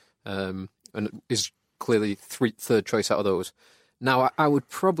Georgia, and is clearly third choice out of those. Now, I would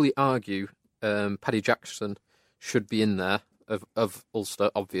probably argue Paddy Jackson should be in there, of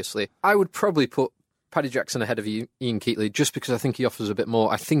Ulster, obviously. I would probably put Paddy Jackson ahead of Ian Keatley, just because I think he offers a bit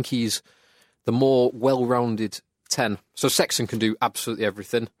more. I think he's the more well-rounded 10. So Sexton can do absolutely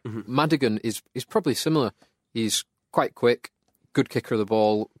everything. Madigan is probably similar. He's quite quick, good kicker of the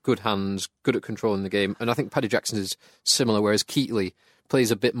ball, good hands, good at controlling the game. And I think Paddy Jackson is similar, whereas Keatley plays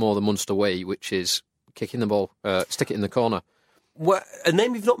a bit more the Munster way, which is kicking the ball, stick it in the corner. Well, a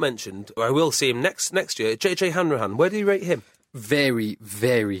name you've not mentioned, I will see him next year, JJ Hanrahan. Where do you rate him? Very,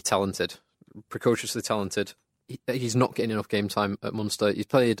 very talented. Precociously talented. He's not getting enough game time at Munster. He's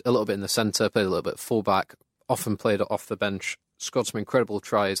played a little bit in the centre, played a little bit full-back, often played off the bench, scored some incredible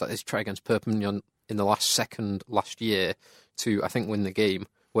tries, like his try against Perpignan in the last second last year to, I think, win the game,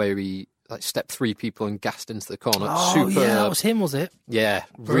 where he stepped 3 people and gassed into the corner. Oh, Superb. yeah, that was him, was it? Yeah,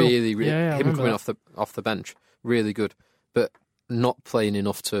 really. Yeah, him coming off the bench, really good. But not playing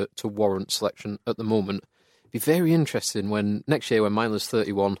enough to warrant selection at the moment. It'd be very interesting when next year, when Myler's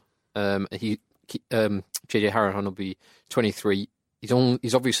 31, JJ Hanrahan will be 23.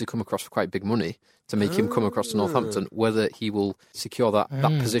 He's obviously come across for quite big money to make him come across to Northampton. Whether he will secure that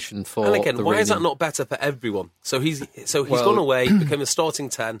position for. And again, why is reigning... that not better for everyone? So he's gone away, become a starting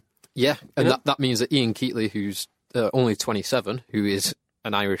 10. Yeah, and that means that Ian Keatley, who's only 27, who is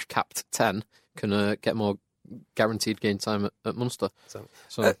an Irish capped 10, can get more guaranteed game time at Munster.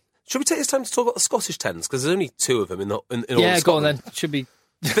 So should we take this time to talk about the Scottish 10s? Because there's only 2 of them in all of go Scotland. on then. Should be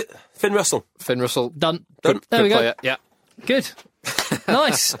Finn Russell. Done. Good There we go. player. Yeah. Good.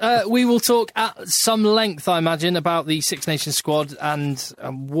 Nice. We will talk at some length, I imagine, about the Six Nations squad and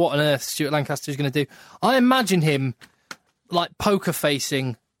what on earth Stuart Lancaster is going to do. I imagine him like poker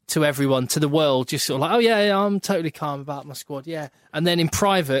facing to everyone, to the world, just sort of like, oh yeah, I'm totally calm about my squad, yeah. And then in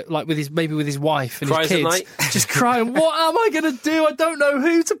private, like with his wife and Cries his at kids, night. just crying, what am I going to do? I don't know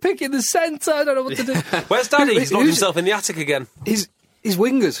who to pick in the centre. I don't know what to do. Where's Daddy? He's locked himself in the attic again. His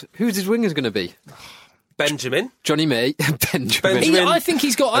wingers. Who's his wingers going to be? Benjamin. Johnny May. Benjamin. I think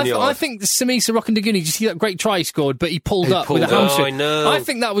he's got. I think Samisa Rockandaguni. Did you see that great try he scored? But he pulled up with a hamstring. I know. I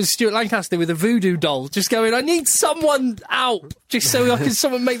think that was Stuart Lancaster with a voodoo doll, just going, I need someone out, just so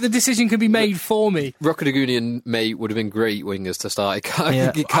someone make the decision can be made for me. Rockandaguni and May would have been great wingers to start.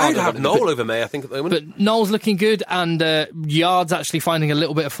 I'd have Noel over May, I think, at the moment. But Noel's looking good, and Yard's actually finding a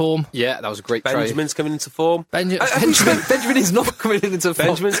little bit of form. Yeah, that was a great try. Benjamin's coming into form. Benjamin is not coming into form.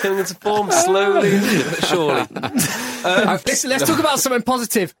 Benjamin's coming into form slowly, surely. Let's talk about something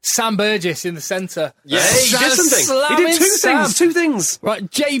positive. Sam Burgess in the centre. Yeah, he did something. He did two things. Right,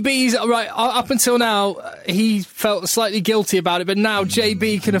 JB's right up until now. He felt slightly guilty about it, but now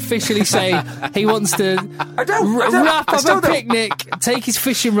JB can officially say he wants to wrap up a picnic, take his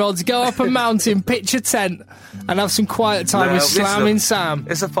fishing rods, go up a mountain, pitch a tent, and have some quiet time with Slamming Sam.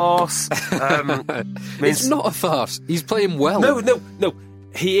 It's a farce. It's not a farce. He's playing well. No.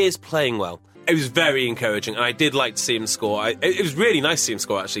 He is playing well. It was very encouraging. I did like to see him score. It was really nice to see him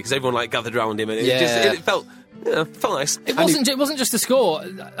score, actually, because everyone gathered around him, and it felt nice. It wasn't just a score.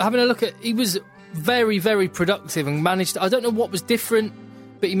 Having a look at, he was very, very productive and managed. I don't know what was different,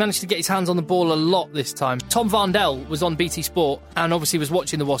 but he managed to get his hands on the ball a lot this time. Tom Varndell was on BT Sport and obviously was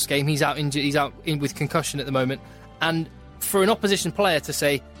watching the Wasps game. He's out injured. He's out with concussion at the moment. And for an opposition player to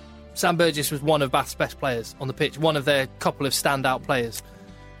say Sam Burgess was one of Bath's best players on the pitch, one of their couple of standout players,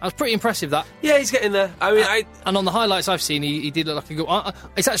 that was pretty impressive, that. Yeah, he's getting there. I mean, and on the highlights I've seen, he did look like a good...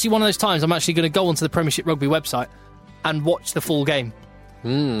 It's actually one of those times I'm actually going to go onto the Premiership Rugby website and watch the full game.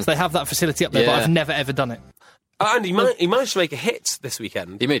 So they have that facility up there, but I've never, ever done it. And he managed to make a hit this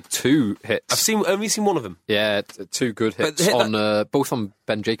weekend. He made 2 hits. I've only seen one of them. Yeah, 2 good hits, both on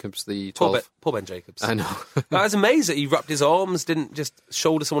Ben Jacobs, the 12. Poor Ben Jacobs. I know. I was amazed that he wrapped his arms, didn't just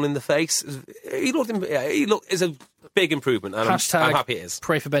shoulder someone in the face. He looked is a big improvement, and I'm happy it is.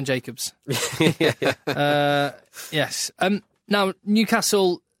 Pray for Ben Jacobs. Yes. Now,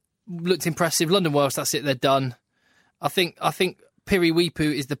 Newcastle looked impressive. London Welsh, that's it, they're done. I think Piri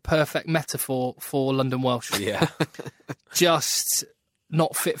Weepu is the perfect metaphor for London Welsh. Yeah. Just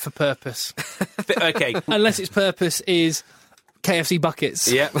not fit for purpose. Okay. Unless its purpose is KFC buckets.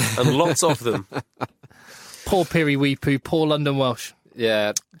 Yeah, and lots of them. Poor Piri Weepu, poor London Welsh.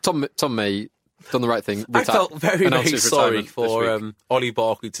 Yeah, Tom May done the right thing. I felt very, very sorry for Ollie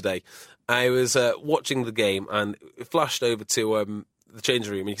Barkley today. I was watching the game and it flashed over to the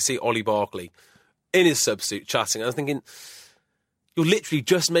changing room and you can see Ollie Barkley in his substitute chatting. I was thinking, you're literally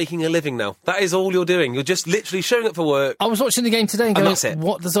just making a living now. That is all you're doing. You're just literally showing up for work. I was watching the game today and going,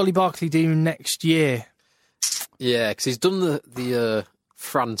 what does Ollie Barkley do next year? Yeah, because he's done the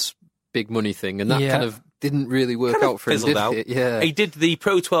France big money thing, and that kind of didn't really work out for him, did it? Yeah. He did the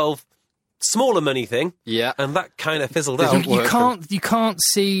Pro 12 smaller money thing, and that kind of fizzled out. You can't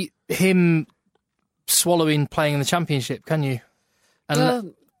see him swallowing playing in the Championship, can you?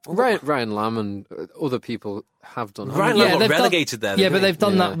 And Ryan Lamb and other people have done. Ryan Lamb got relegated there. Yeah, but they've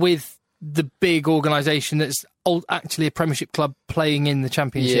done that with the big organisation that's actually a Premiership club playing in the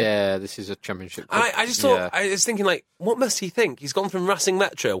Championship. Yeah, this is a Championship club. I just thought, I was thinking, what must he think? He's gone from Racing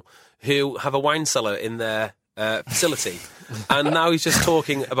Metro, who have a wine cellar in their facility, and now he's just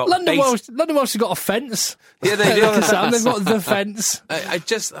talking about London Welsh has got a fence. Yeah, they do. They've got the fence.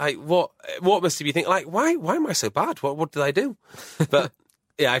 What must he be thinking? Why am I so bad? What did I do? But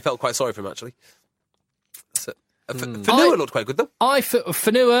yeah, I felt quite sorry for him, actually. So, Fanua looked quite good, though.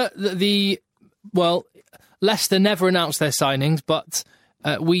 Fanua, Leicester never announced their signings, but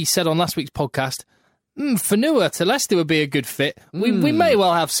we said on last week's podcast, Fanua to Leicester would be a good fit. We may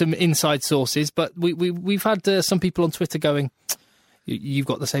well have some inside sources, but we've had some people on Twitter going, you've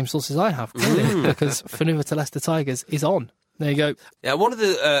got the same sources I have, clearly, because Fanua to Leicester Tigers is on. There you go. Yeah, one of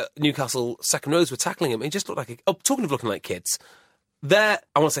the Newcastle second rows were tackling him. He just looked like talking of looking like kids. There,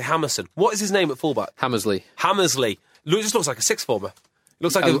 I want to say Hammerson. What is his name at fullback? Hammersley. It just looks like a sixth former.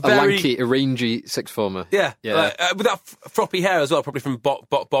 Looks like a lanky, a rangy sixth former. Yeah. With that froppy hair as well, probably from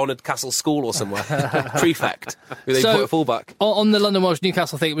Barnard Castle School or somewhere. Prefect. Who they put at fullback. On the London Welsh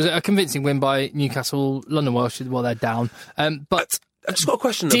Newcastle thing, it was a convincing win by Newcastle. London Welsh, well, they're down. But I've just got a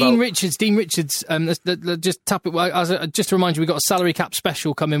question Dean Richards, just tap it. Just to remind you, we've got a salary cap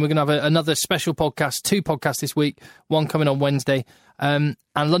special coming. We're going to have another special podcast, 2 podcasts this week, one coming on Wednesday. And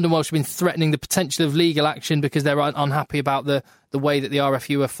London Welsh have been threatening the potential of legal action because they're unhappy about the way that the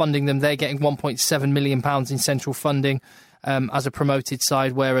RFU are funding them. They're getting £1.7 million in central funding as a promoted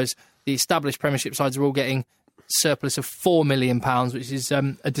side, whereas the established Premiership sides are all getting surplus of £4 million, which is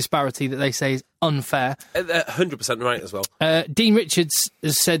a disparity that they say is unfair. 100% right as well. Dean Richards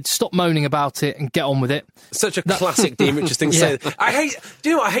has said, stop moaning about it and get on with it. Such a classic Dean Richards thing to say. Do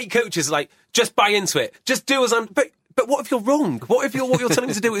you know what? I hate coaches Just buy into it. Just do as I'm... But what if you're wrong? What if what you're telling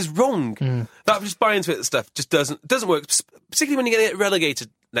me to do is wrong? That just buy into it stuff just doesn't work, particularly when you get relegated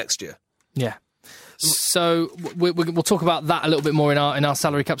next year. Yeah. So we'll talk about that a little bit more in our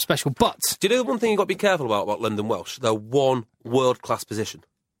salary cap special. But do you know one thing you've got to be careful about London Welsh? They're one world-class position.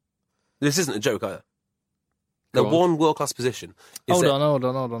 This isn't a joke either. They're one world-class position. Hold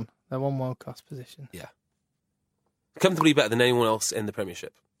on. They're one world-class position. Yeah. Comfortably better than anyone else in the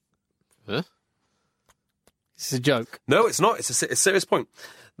Premiership. Huh? This is a joke. No, it's not. It's a serious point.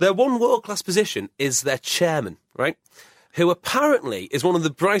 Their one world-class position is their chairman, right? Who apparently is one of the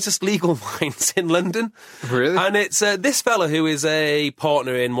brightest legal minds in London. Really? And it's this fella who is a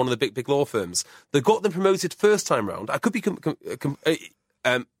partner in one of the big law firms that got them promoted first time round. I could be...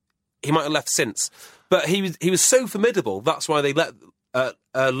 he might have left since. But he was so formidable, that's why they let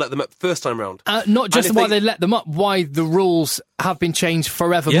them up first time round. Not just why they let them up, why the rules have been changed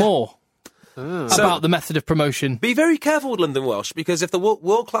forevermore. About the method of promotion. Be very careful with London Welsh, because if they're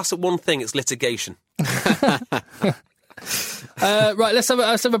world class at one thing, it's litigation. Right, let's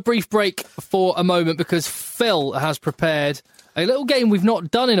have a brief break for a moment, because Phil has prepared a little game we've not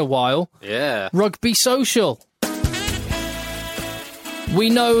done in a while. Yeah. Rugby Social. We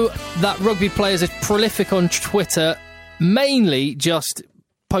know that rugby players are prolific on Twitter, mainly just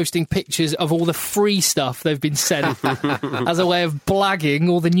posting pictures of all the free stuff they've been sent as a way of blagging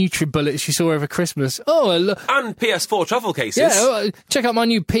all the NutriBullets you saw over Christmas. Oh, look. And PS4 travel cases. Yeah, check out my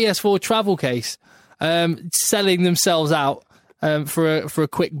new PS4 travel case. Selling themselves out for a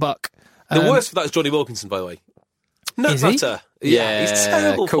quick buck. The worst for that is Johnny Wilkinson, by the way. Nut Is he? butter. Yeah, he's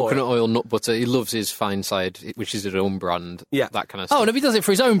terrible for coconut oil, nut butter. He loves his fine side, which is his own brand. Yeah. That kind of stuff. Oh, no, he does it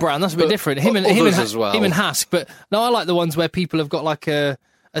for his own brand. That's a bit different. Him and Hask. But no, I like the ones where people have got like a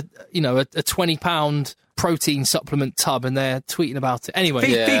 £20 protein supplement tub and they're tweeting about it. Anyway,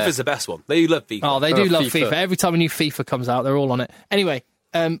 FIFA's the best one. They love FIFA. Oh, they do love FIFA. Every time a new FIFA comes out, they're all on it. Anyway,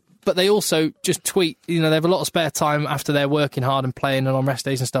 but they also just tweet. They have a lot of spare time after they're working hard and playing and on rest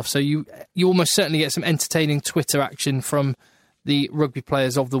days and stuff. So you almost certainly get some entertaining Twitter action from the rugby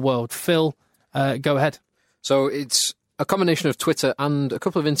players of the world. Phil, go ahead. So it's a combination of Twitter and a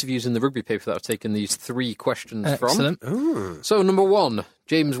couple of interviews in the rugby paper that I've taken these 3 questions Excellent. from. Ooh. So number 1,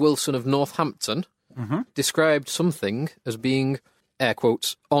 James Wilson of Northampton described something as being, air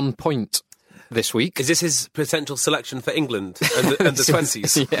quotes, on point this week. Is this his potential selection for England and the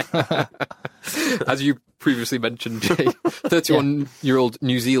 20s? Yeah. As you previously mentioned, 31-year-old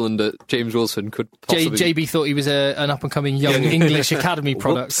New Zealander James Wilson could possibly... JB thought he was an up-and-coming young English academy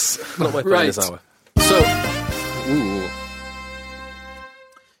product. Not my friend this hour.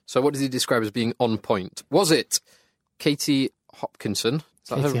 So what did he describe as being on point? Was it Katie Hopkinson?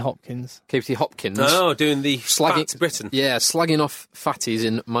 Katie Hopkins. Oh, doing the Fat Britain. Yeah, slagging off fatties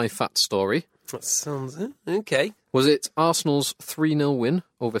in My Fat Story. That sounds... okay. Was it Arsenal's 3-0 win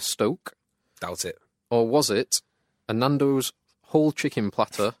over Stoke? Doubt it. Or was it a Nandos whole chicken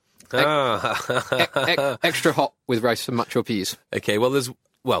platter, extra hot with rice and macho peas? Okay,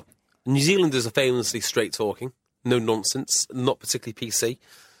 New Zealanders are famously straight-talking, no nonsense, not particularly PC.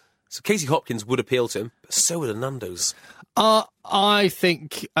 So Katie Hopkins would appeal to him, but so would a Nandos. I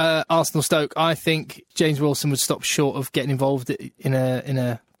think Arsenal Stoke. I think James Wilson would stop short of getting involved in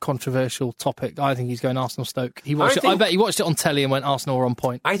a controversial topic. I think he's going Arsenal Stoke. I bet he watched it on telly and went Arsenal are on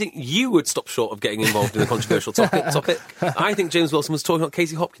point. I think you would stop short of getting involved in a controversial topic. I think James Wilson was talking about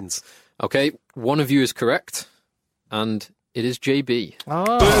Katie Hopkins. Okay, one of you is correct, and it is JB.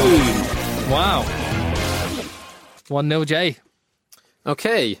 Oh. Boom! Wow. 1-0 J.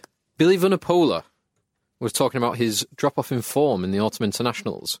 Okay, Billy Vunipola was talking about his drop-off in form in the autumn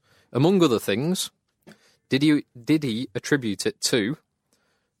internationals. Among other things, did he attribute it to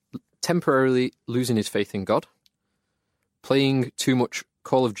temporarily losing his faith in God, playing too much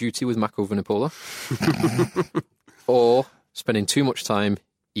Call of Duty with Mako Vunipola, or spending too much time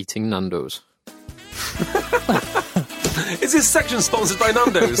eating Nandos? Is this section sponsored by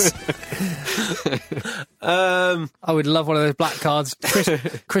Nandos? I would love one of those black cards.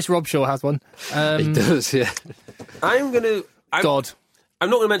 Chris Robshaw has one. He does, yeah. God. I'm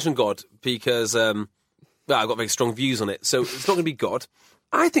not going to mention God because I've got very strong views on it. So it's not going to be God.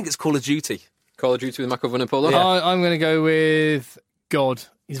 I think it's Call of Duty. Call of Duty with Mako Vunipola? Yeah. I'm going to go with God.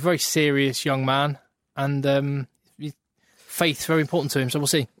 He's a very serious young man, and faith's very important to him, so we'll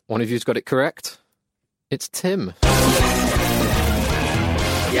see. One of you's got it correct. It's Tim.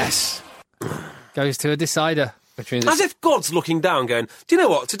 Yes. Goes to a decider. Which means as if God's looking down going, do you know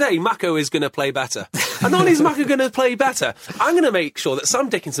what? Today Mako is going to play better. And not only is Mako going to play better, I'm going to make sure that Sam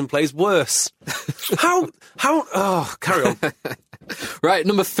Dickinson plays worse. How? Oh, carry on. Right,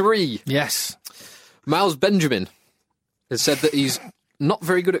 number 3. Yes. Miles Benjamin has said that he's not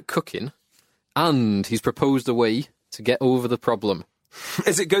very good at cooking, and he's proposed a way to get over the problem.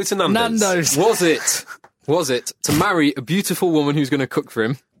 Is it go to Nandos? Nandos. Was it to marry a beautiful woman who's going to cook for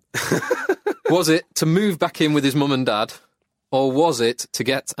him? Was it to move back in with his mum and dad? Or was it to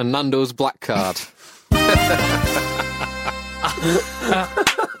get a Nando's black card?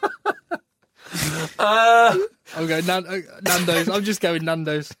 I'll go Nando's. I'm just going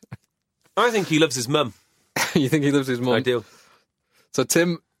Nando's. I think he loves his mum. You think he loves his mum? I do. So,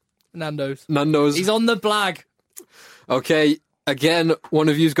 Tim? Nando's. He's on the blag. Okay, again, one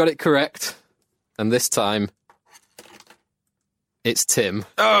of you's got it correct. And this time, it's Tim.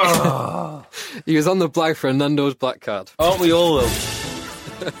 Oh. He was on the blag for a Nando's black card. Aren't we all, though?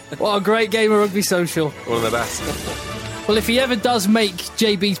 What a great game of Rugby Social. One of the best. Well, if he ever does make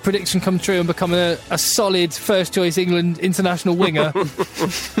JB's prediction come true and become a solid first-choice England international winger,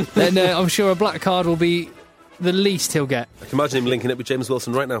 then I'm sure a black card will be the least he'll get. I can imagine him linking up with James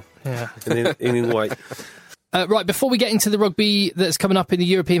Wilson right now. Yeah. in white. Right, before we get into the rugby that's coming up in the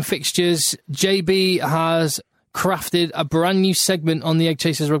European fixtures, JB has crafted a brand new segment on the Egg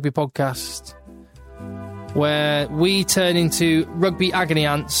Chasers Rugby podcast where we turn into rugby agony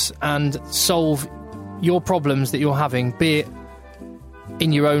ants and solve your problems that you're having, be it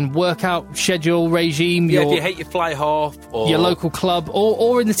in your own workout schedule, regime, if you hate your fly half, or your local club,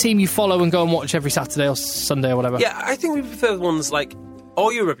 or in the team you follow and go and watch every Saturday or Sunday or whatever. Yeah, I think we prefer ones like,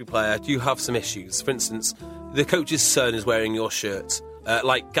 are you a rugby player? Do you have some issues? For instance, the coach's son is wearing your shirt,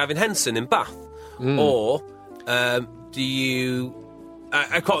 like Gavin Henson in Bath. Or do you...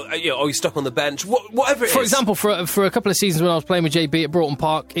 are you stuck on the bench? Whatever it is. For example, for a couple of seasons when I was playing with JB at Broughton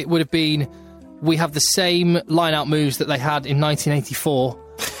Park, it would have been, we have the same line-out moves that they had in 1984,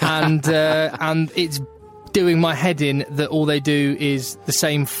 and it's doing my head in that all they do is the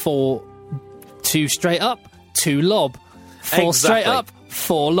same 4, 2 straight up, 2 lob, 4 straight up,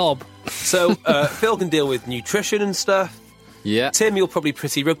 4 lob. So Phil can deal with nutrition and stuff. Yeah. Tim, you're probably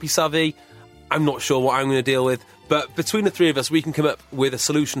pretty rugby savvy. I'm not sure what I'm going to deal with. But between the three of us, we can come up with a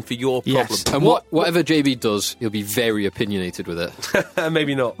solution for your problem. Yes. And whatever JB does, he'll be very opinionated with it.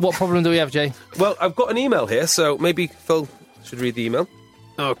 Maybe not. What problem do we have, Jay? Well, I've got an email here, so maybe Phil should read the email.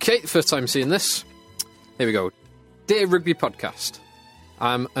 Okay, first time seeing this. Here we go. Dear Rugby Podcast,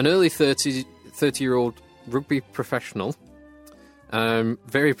 I'm an early 30-year-old rugby professional. I'm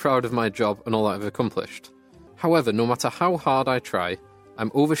very proud of my job and all that I've accomplished. However, no matter how hard I try,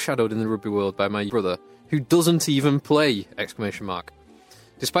 I'm overshadowed in the rugby world by my brother, who doesn't even play! !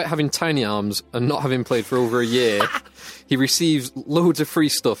 Despite having tiny arms and not having played for over a year, he receives loads of free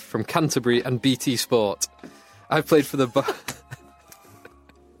stuff from Canterbury and BT Sport. I've played for the...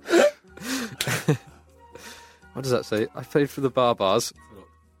 What does that say? I played for the Barbars.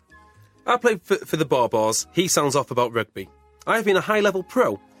 I played for the Barbars. He sounds off about rugby. I have been a high-level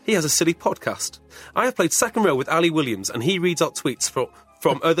pro. He has a silly podcast. I have played second row with Ali Williams, and he reads out tweets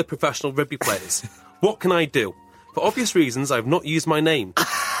from other professional rugby players. What can I do? For obvious reasons, I have not used my name.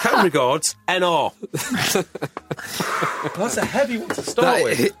 Kind regards, NR. That's a heavy one to start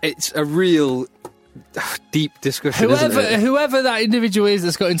with. It's a real deep discussion, isn't it? Whoever that individual is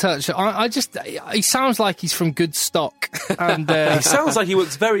that's got in touch, he sounds like he's from good stock. And he sounds like he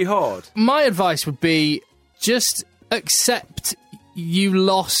works very hard. My advice would be just accept you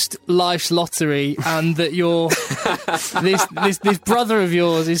lost life's lottery and that your this brother of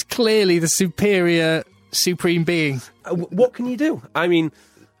yours is clearly the supreme being. What can you do? I mean,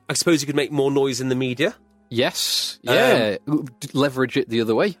 I suppose you could make more noise in the media. Yes, yeah. Leverage it the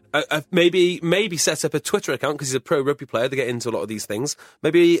other way. Maybe set up a Twitter account because he's a pro rugby player. They get into a lot of these things.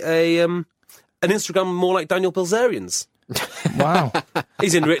 Maybe an Instagram more like Daniel Bilzerian's. Wow.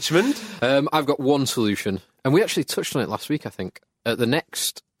 He's in Richmond. I've got one solution, and we actually touched on it last week, I think. At the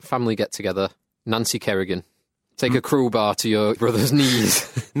next family get-together, Nancy Kerrigan. Take a crowbar to your brother's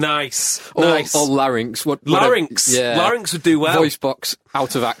knees. Nice. Or larynx. Larynx. Yeah. Larynx would do well. Voice box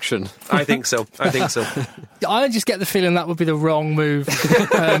out of action. I think so. I just get the feeling that would be the wrong move,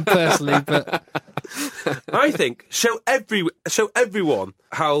 personally. But I think show everyone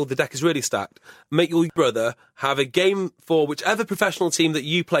how the deck is really stacked. Make your brother have a game for whichever professional team that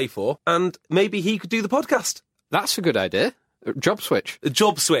you play for, and maybe he could do the podcast. That's a good idea. Job switch. A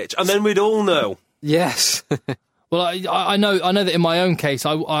job switch, and then we'd all know. Yes. Well, I know that in my own case,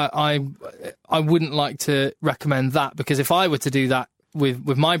 I wouldn't like to recommend that, because if I were to do that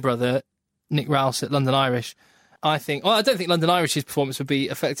with my brother, Nick Rouse at London Irish, I don't think London Irish's performance would be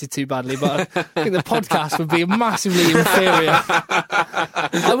affected too badly, but I think the podcast would be massively inferior.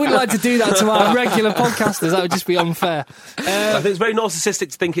 I wouldn't like to do that to our regular podcasters. That would just be unfair. I think it's very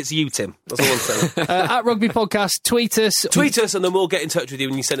narcissistic to think it's you, Tim. That's all I'm saying. At Rugby Podcast, tweet us. Tweet us and then we'll get in touch with you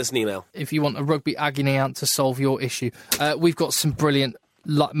when you send us an email. If you want a rugby agony aunt to solve your issue. We've got some brilliant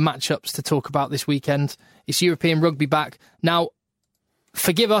matchups to talk about this weekend. It's European rugby back. Now,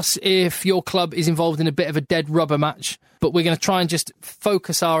 forgive us if your club is involved in a bit of a dead rubber match, but we're going to try and just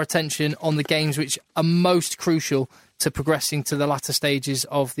focus our attention on the games which are most crucial to progressing to the latter stages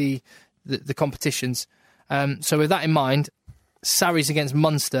of the competitions. So with that in mind, Sarries against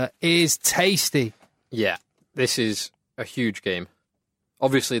Munster is tasty. Yeah, this is a huge game.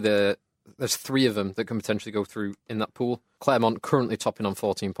 Obviously, there's 3 of them that can potentially go through in that pool. Claremont currently topping on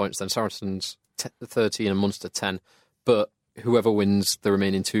 14 points, then Saracens 13 and Munster 10. But whoever wins the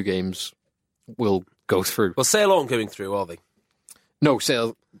remaining 2 games will go through. Well, Sale aren't going through, are they? No,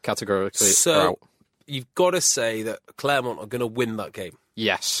 Sale categorically are out. You've got to say that Claremont are going to win that game.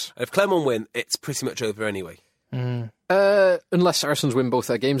 Yes. If Claremont win, it's pretty much over anyway. Unless Saracens win both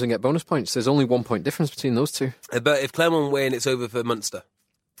their games and get bonus points. There's only 1 point difference between those 2. But if Claremont win, it's over for Munster.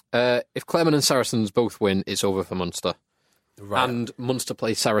 If Claremont and Saracens both win, it's over for Munster. Right. And Munster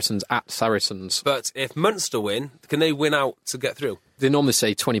play Saracens at Saracens. But if Munster win, can they win out to get through? They normally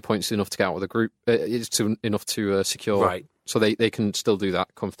say 20 points is enough to get out of the group. It's enough to secure. Right. So they can still do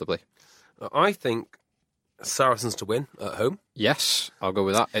that comfortably. I think Saracens to win at home. Yes, I'll go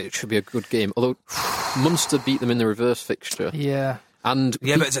with that. It should be a good game. Although Munster beat them in the reverse fixture. Yeah. And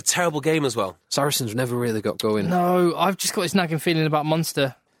but it's a terrible game as well. Saracens never really got going. No, I've just got this nagging feeling about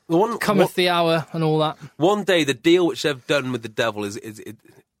Munster. Cometh the hour and all that. One day, the deal which they've done with the devil is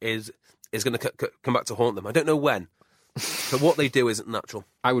going to come back to haunt them. I don't know when, but what they do isn't natural.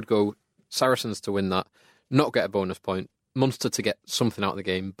 I would go Saracens to win that, not get a bonus point. Munster to get something out of the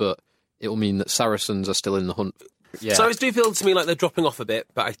game, but it will mean that Saracens are still in the hunt. Yeah. Sarries do feel to me like they're dropping off a bit,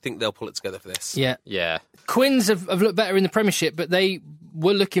 but I think they'll pull it together for this. Yeah. Yeah. Quins have looked better in the Premiership, but they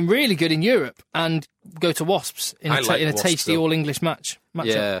were looking really good in Europe and go to Wasps in a Wasps, tasty all-English matchup.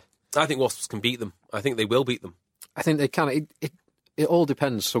 Yeah. I think Wasps can beat them. I think they will beat them. I think they can. It all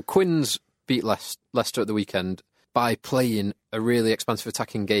depends. So Quins beat Leicester at the weekend by playing a really expansive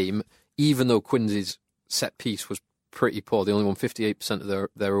attacking game, even though Quins' set piece was pretty poor. They only won 58% of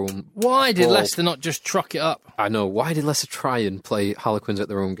their own. Why did ball. Leicester not just truck it up? I know. Why did Leicester try and play Harlequins at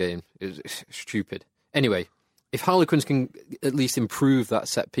their own game? It's stupid. Anyway, if Harlequins can at least improve that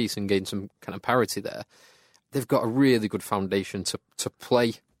set piece and gain some kind of parity there, they've got a really good foundation to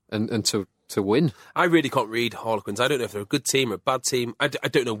play and to win. I really can't read Harlequins. I don't know if they're a good team or a bad team. I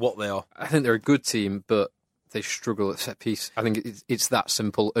don't know what they are. I think they're a good team, but they struggle at set piece. I think it's that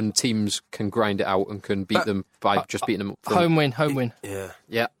simple, and teams can grind it out and can beat them by just beating them up front. Home win.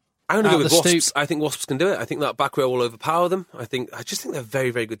 Yeah. I'm going to go with Wasps. I think Wasps can do it. I think that back row will overpower them. I just think they're a very,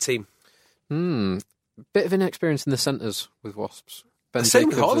 very good team. Bit of inexperience in the centres with Wasps. The same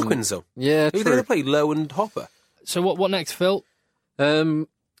with Harlequins, though. Yeah, true. Who are they going to play? Lowe and Hopper. So what next, Phil? Well,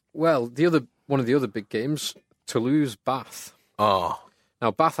 one of the other big games, Toulouse-Bath. Oh.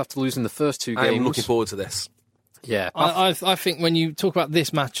 Now, Bath, after losing the first 2 games... I am looking forward to this. Yeah. I think when you talk about this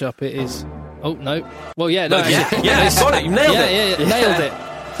matchup, it is... Oh, no. Well, yeah. No, got it. You nailed it. Yeah, nailed it.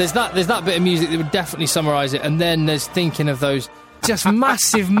 There's that bit of music that would definitely summarise it, and then there's thinking of those just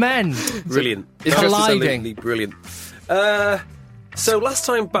massive men. Brilliant. It's colliding. Brilliant. So last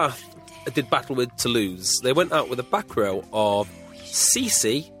time Bath did battle with Toulouse, they went out with a back row of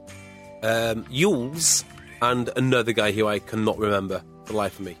Cece, Yules, and another guy who I cannot remember for the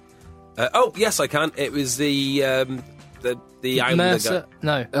life of me. Oh, yes, I can. It was the Islander Mercer? guy.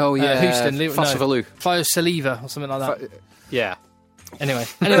 No. Oh, yeah. Houston. Fasivalou. Fire Saliva or something like that. Yeah. Anyway,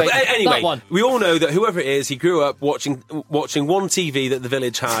 anyway, that one. We all know that whoever it is, he grew up watching one TV that the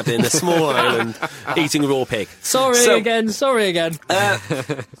village had in a small island, eating raw pig. Sorry again.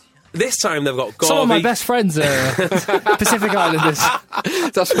 This time they've got Garvey. Some of my best friends are Pacific Islanders.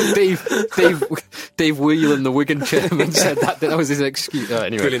 That's what Dave Whelan, the Wigan chairman, said that was his excuse.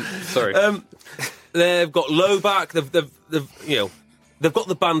 Anyway, brilliant. Sorry. They've got Lowe back. They've got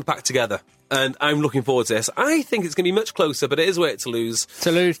the band back together, and I'm looking forward to this. I think it's going to be much closer, but it is way to lose.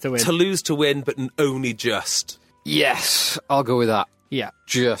 Toulouse to win. Toulouse to win, but only just. Yes, I'll go with that. Yeah,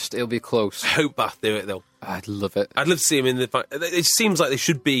 it'll be close. I hope Bath do it though. I'd love it. I'd love to see them in the. It seems like they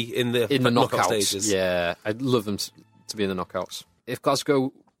should be in the knockout stages. Yeah, I'd love them to be in the knockouts. If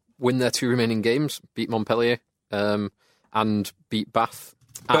Glasgow win their 2 remaining games, beat Montpellier, and beat Bath,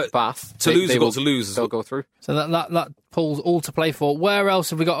 at Bath. Toulouse have got to lose. They'll go through. So that pool's all to play for. Where else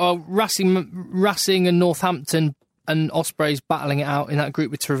have we got? Oh, Racing and Northampton and Ospreys battling it out in that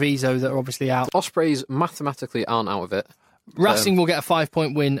group with Treviso that are obviously out. Ospreys mathematically aren't out of it. Racing will get a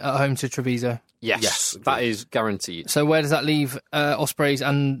 5-point win at home to Treviso. Yes, that is guaranteed. So where does that leave Ospreys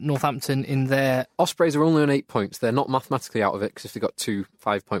and Northampton in there? Ospreys are only on 8 points. They're not mathematically out of it because if they got 2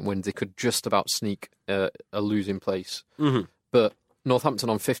 5-point wins, they could just about sneak a losing place. Mm-hmm. But Northampton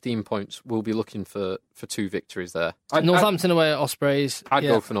on 15 points will be looking for 2 victories there. Northampton away at Ospreys. I'd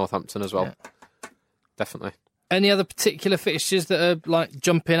go for Northampton as well. Yeah. Definitely. Any other particular fixtures that are like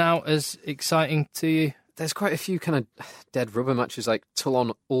jumping out as exciting to you? There's quite a few kind of dead rubber matches, like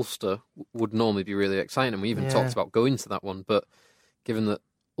Toulon-Ulster would normally be really exciting, and we even talked about going to that one, but given that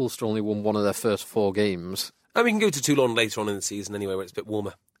Ulster only won one of their first 4 games... And we can go to Toulon later on in the season anyway, where it's a bit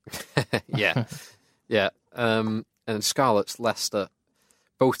warmer. Yeah. And Scarlets, Leicester,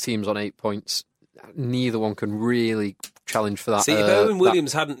 both teams on 8 points. Neither one can really challenge for that. See, if Owen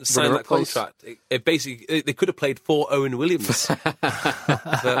Williams hadn't signed that contract, it basically they could have played for Owen Williams.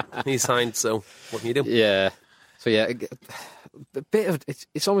 But he signed, so what can you do? Yeah. So yeah, a bit of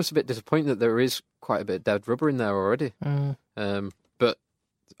it's almost a bit disappointing that there is quite a bit of dead rubber in there already. But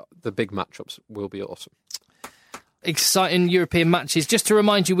the big matchups will be awesome. Exciting European matches. Just to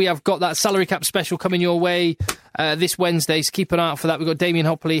remind you, we have got that salary cap special coming your way this Wednesday, so keep an eye out for that. We've got Damien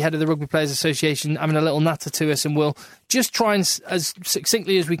Hopley, head of the Rugby Players Association, having a little natter to us, and we'll just try and, as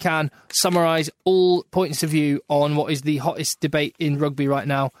succinctly as we can, summarise all points of view on what is the hottest debate in rugby right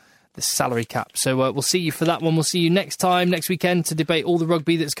now, the salary cap. So we'll see you for that one. We'll see you next weekend, to debate all the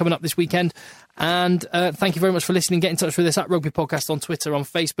rugby that's coming up this weekend. And thank you very much for listening. Get in touch with us at Rugby Podcast on Twitter, on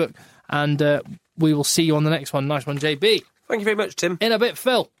Facebook, and we will see you on the next one. Nice one, JB. Thank you very much, Tim. In a bit,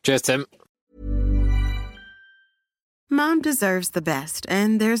 Phil. Cheers, Tim. Mom deserves the best,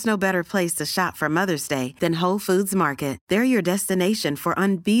 and there's no better place to shop for Mother's Day than Whole Foods Market. They're your destination for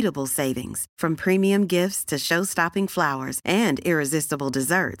unbeatable savings, from premium gifts to show-stopping flowers and irresistible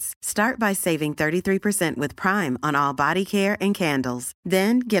desserts. Start by saving 33% with Prime on all body care and candles.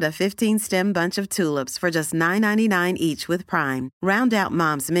 Then get a 15-stem bunch of tulips for just $9.99 each with Prime. Round out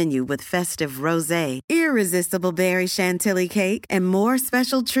Mom's menu with festive rosé, irresistible berry chantilly cake, and more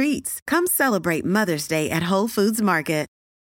special treats. Come celebrate Mother's Day at Whole Foods Market.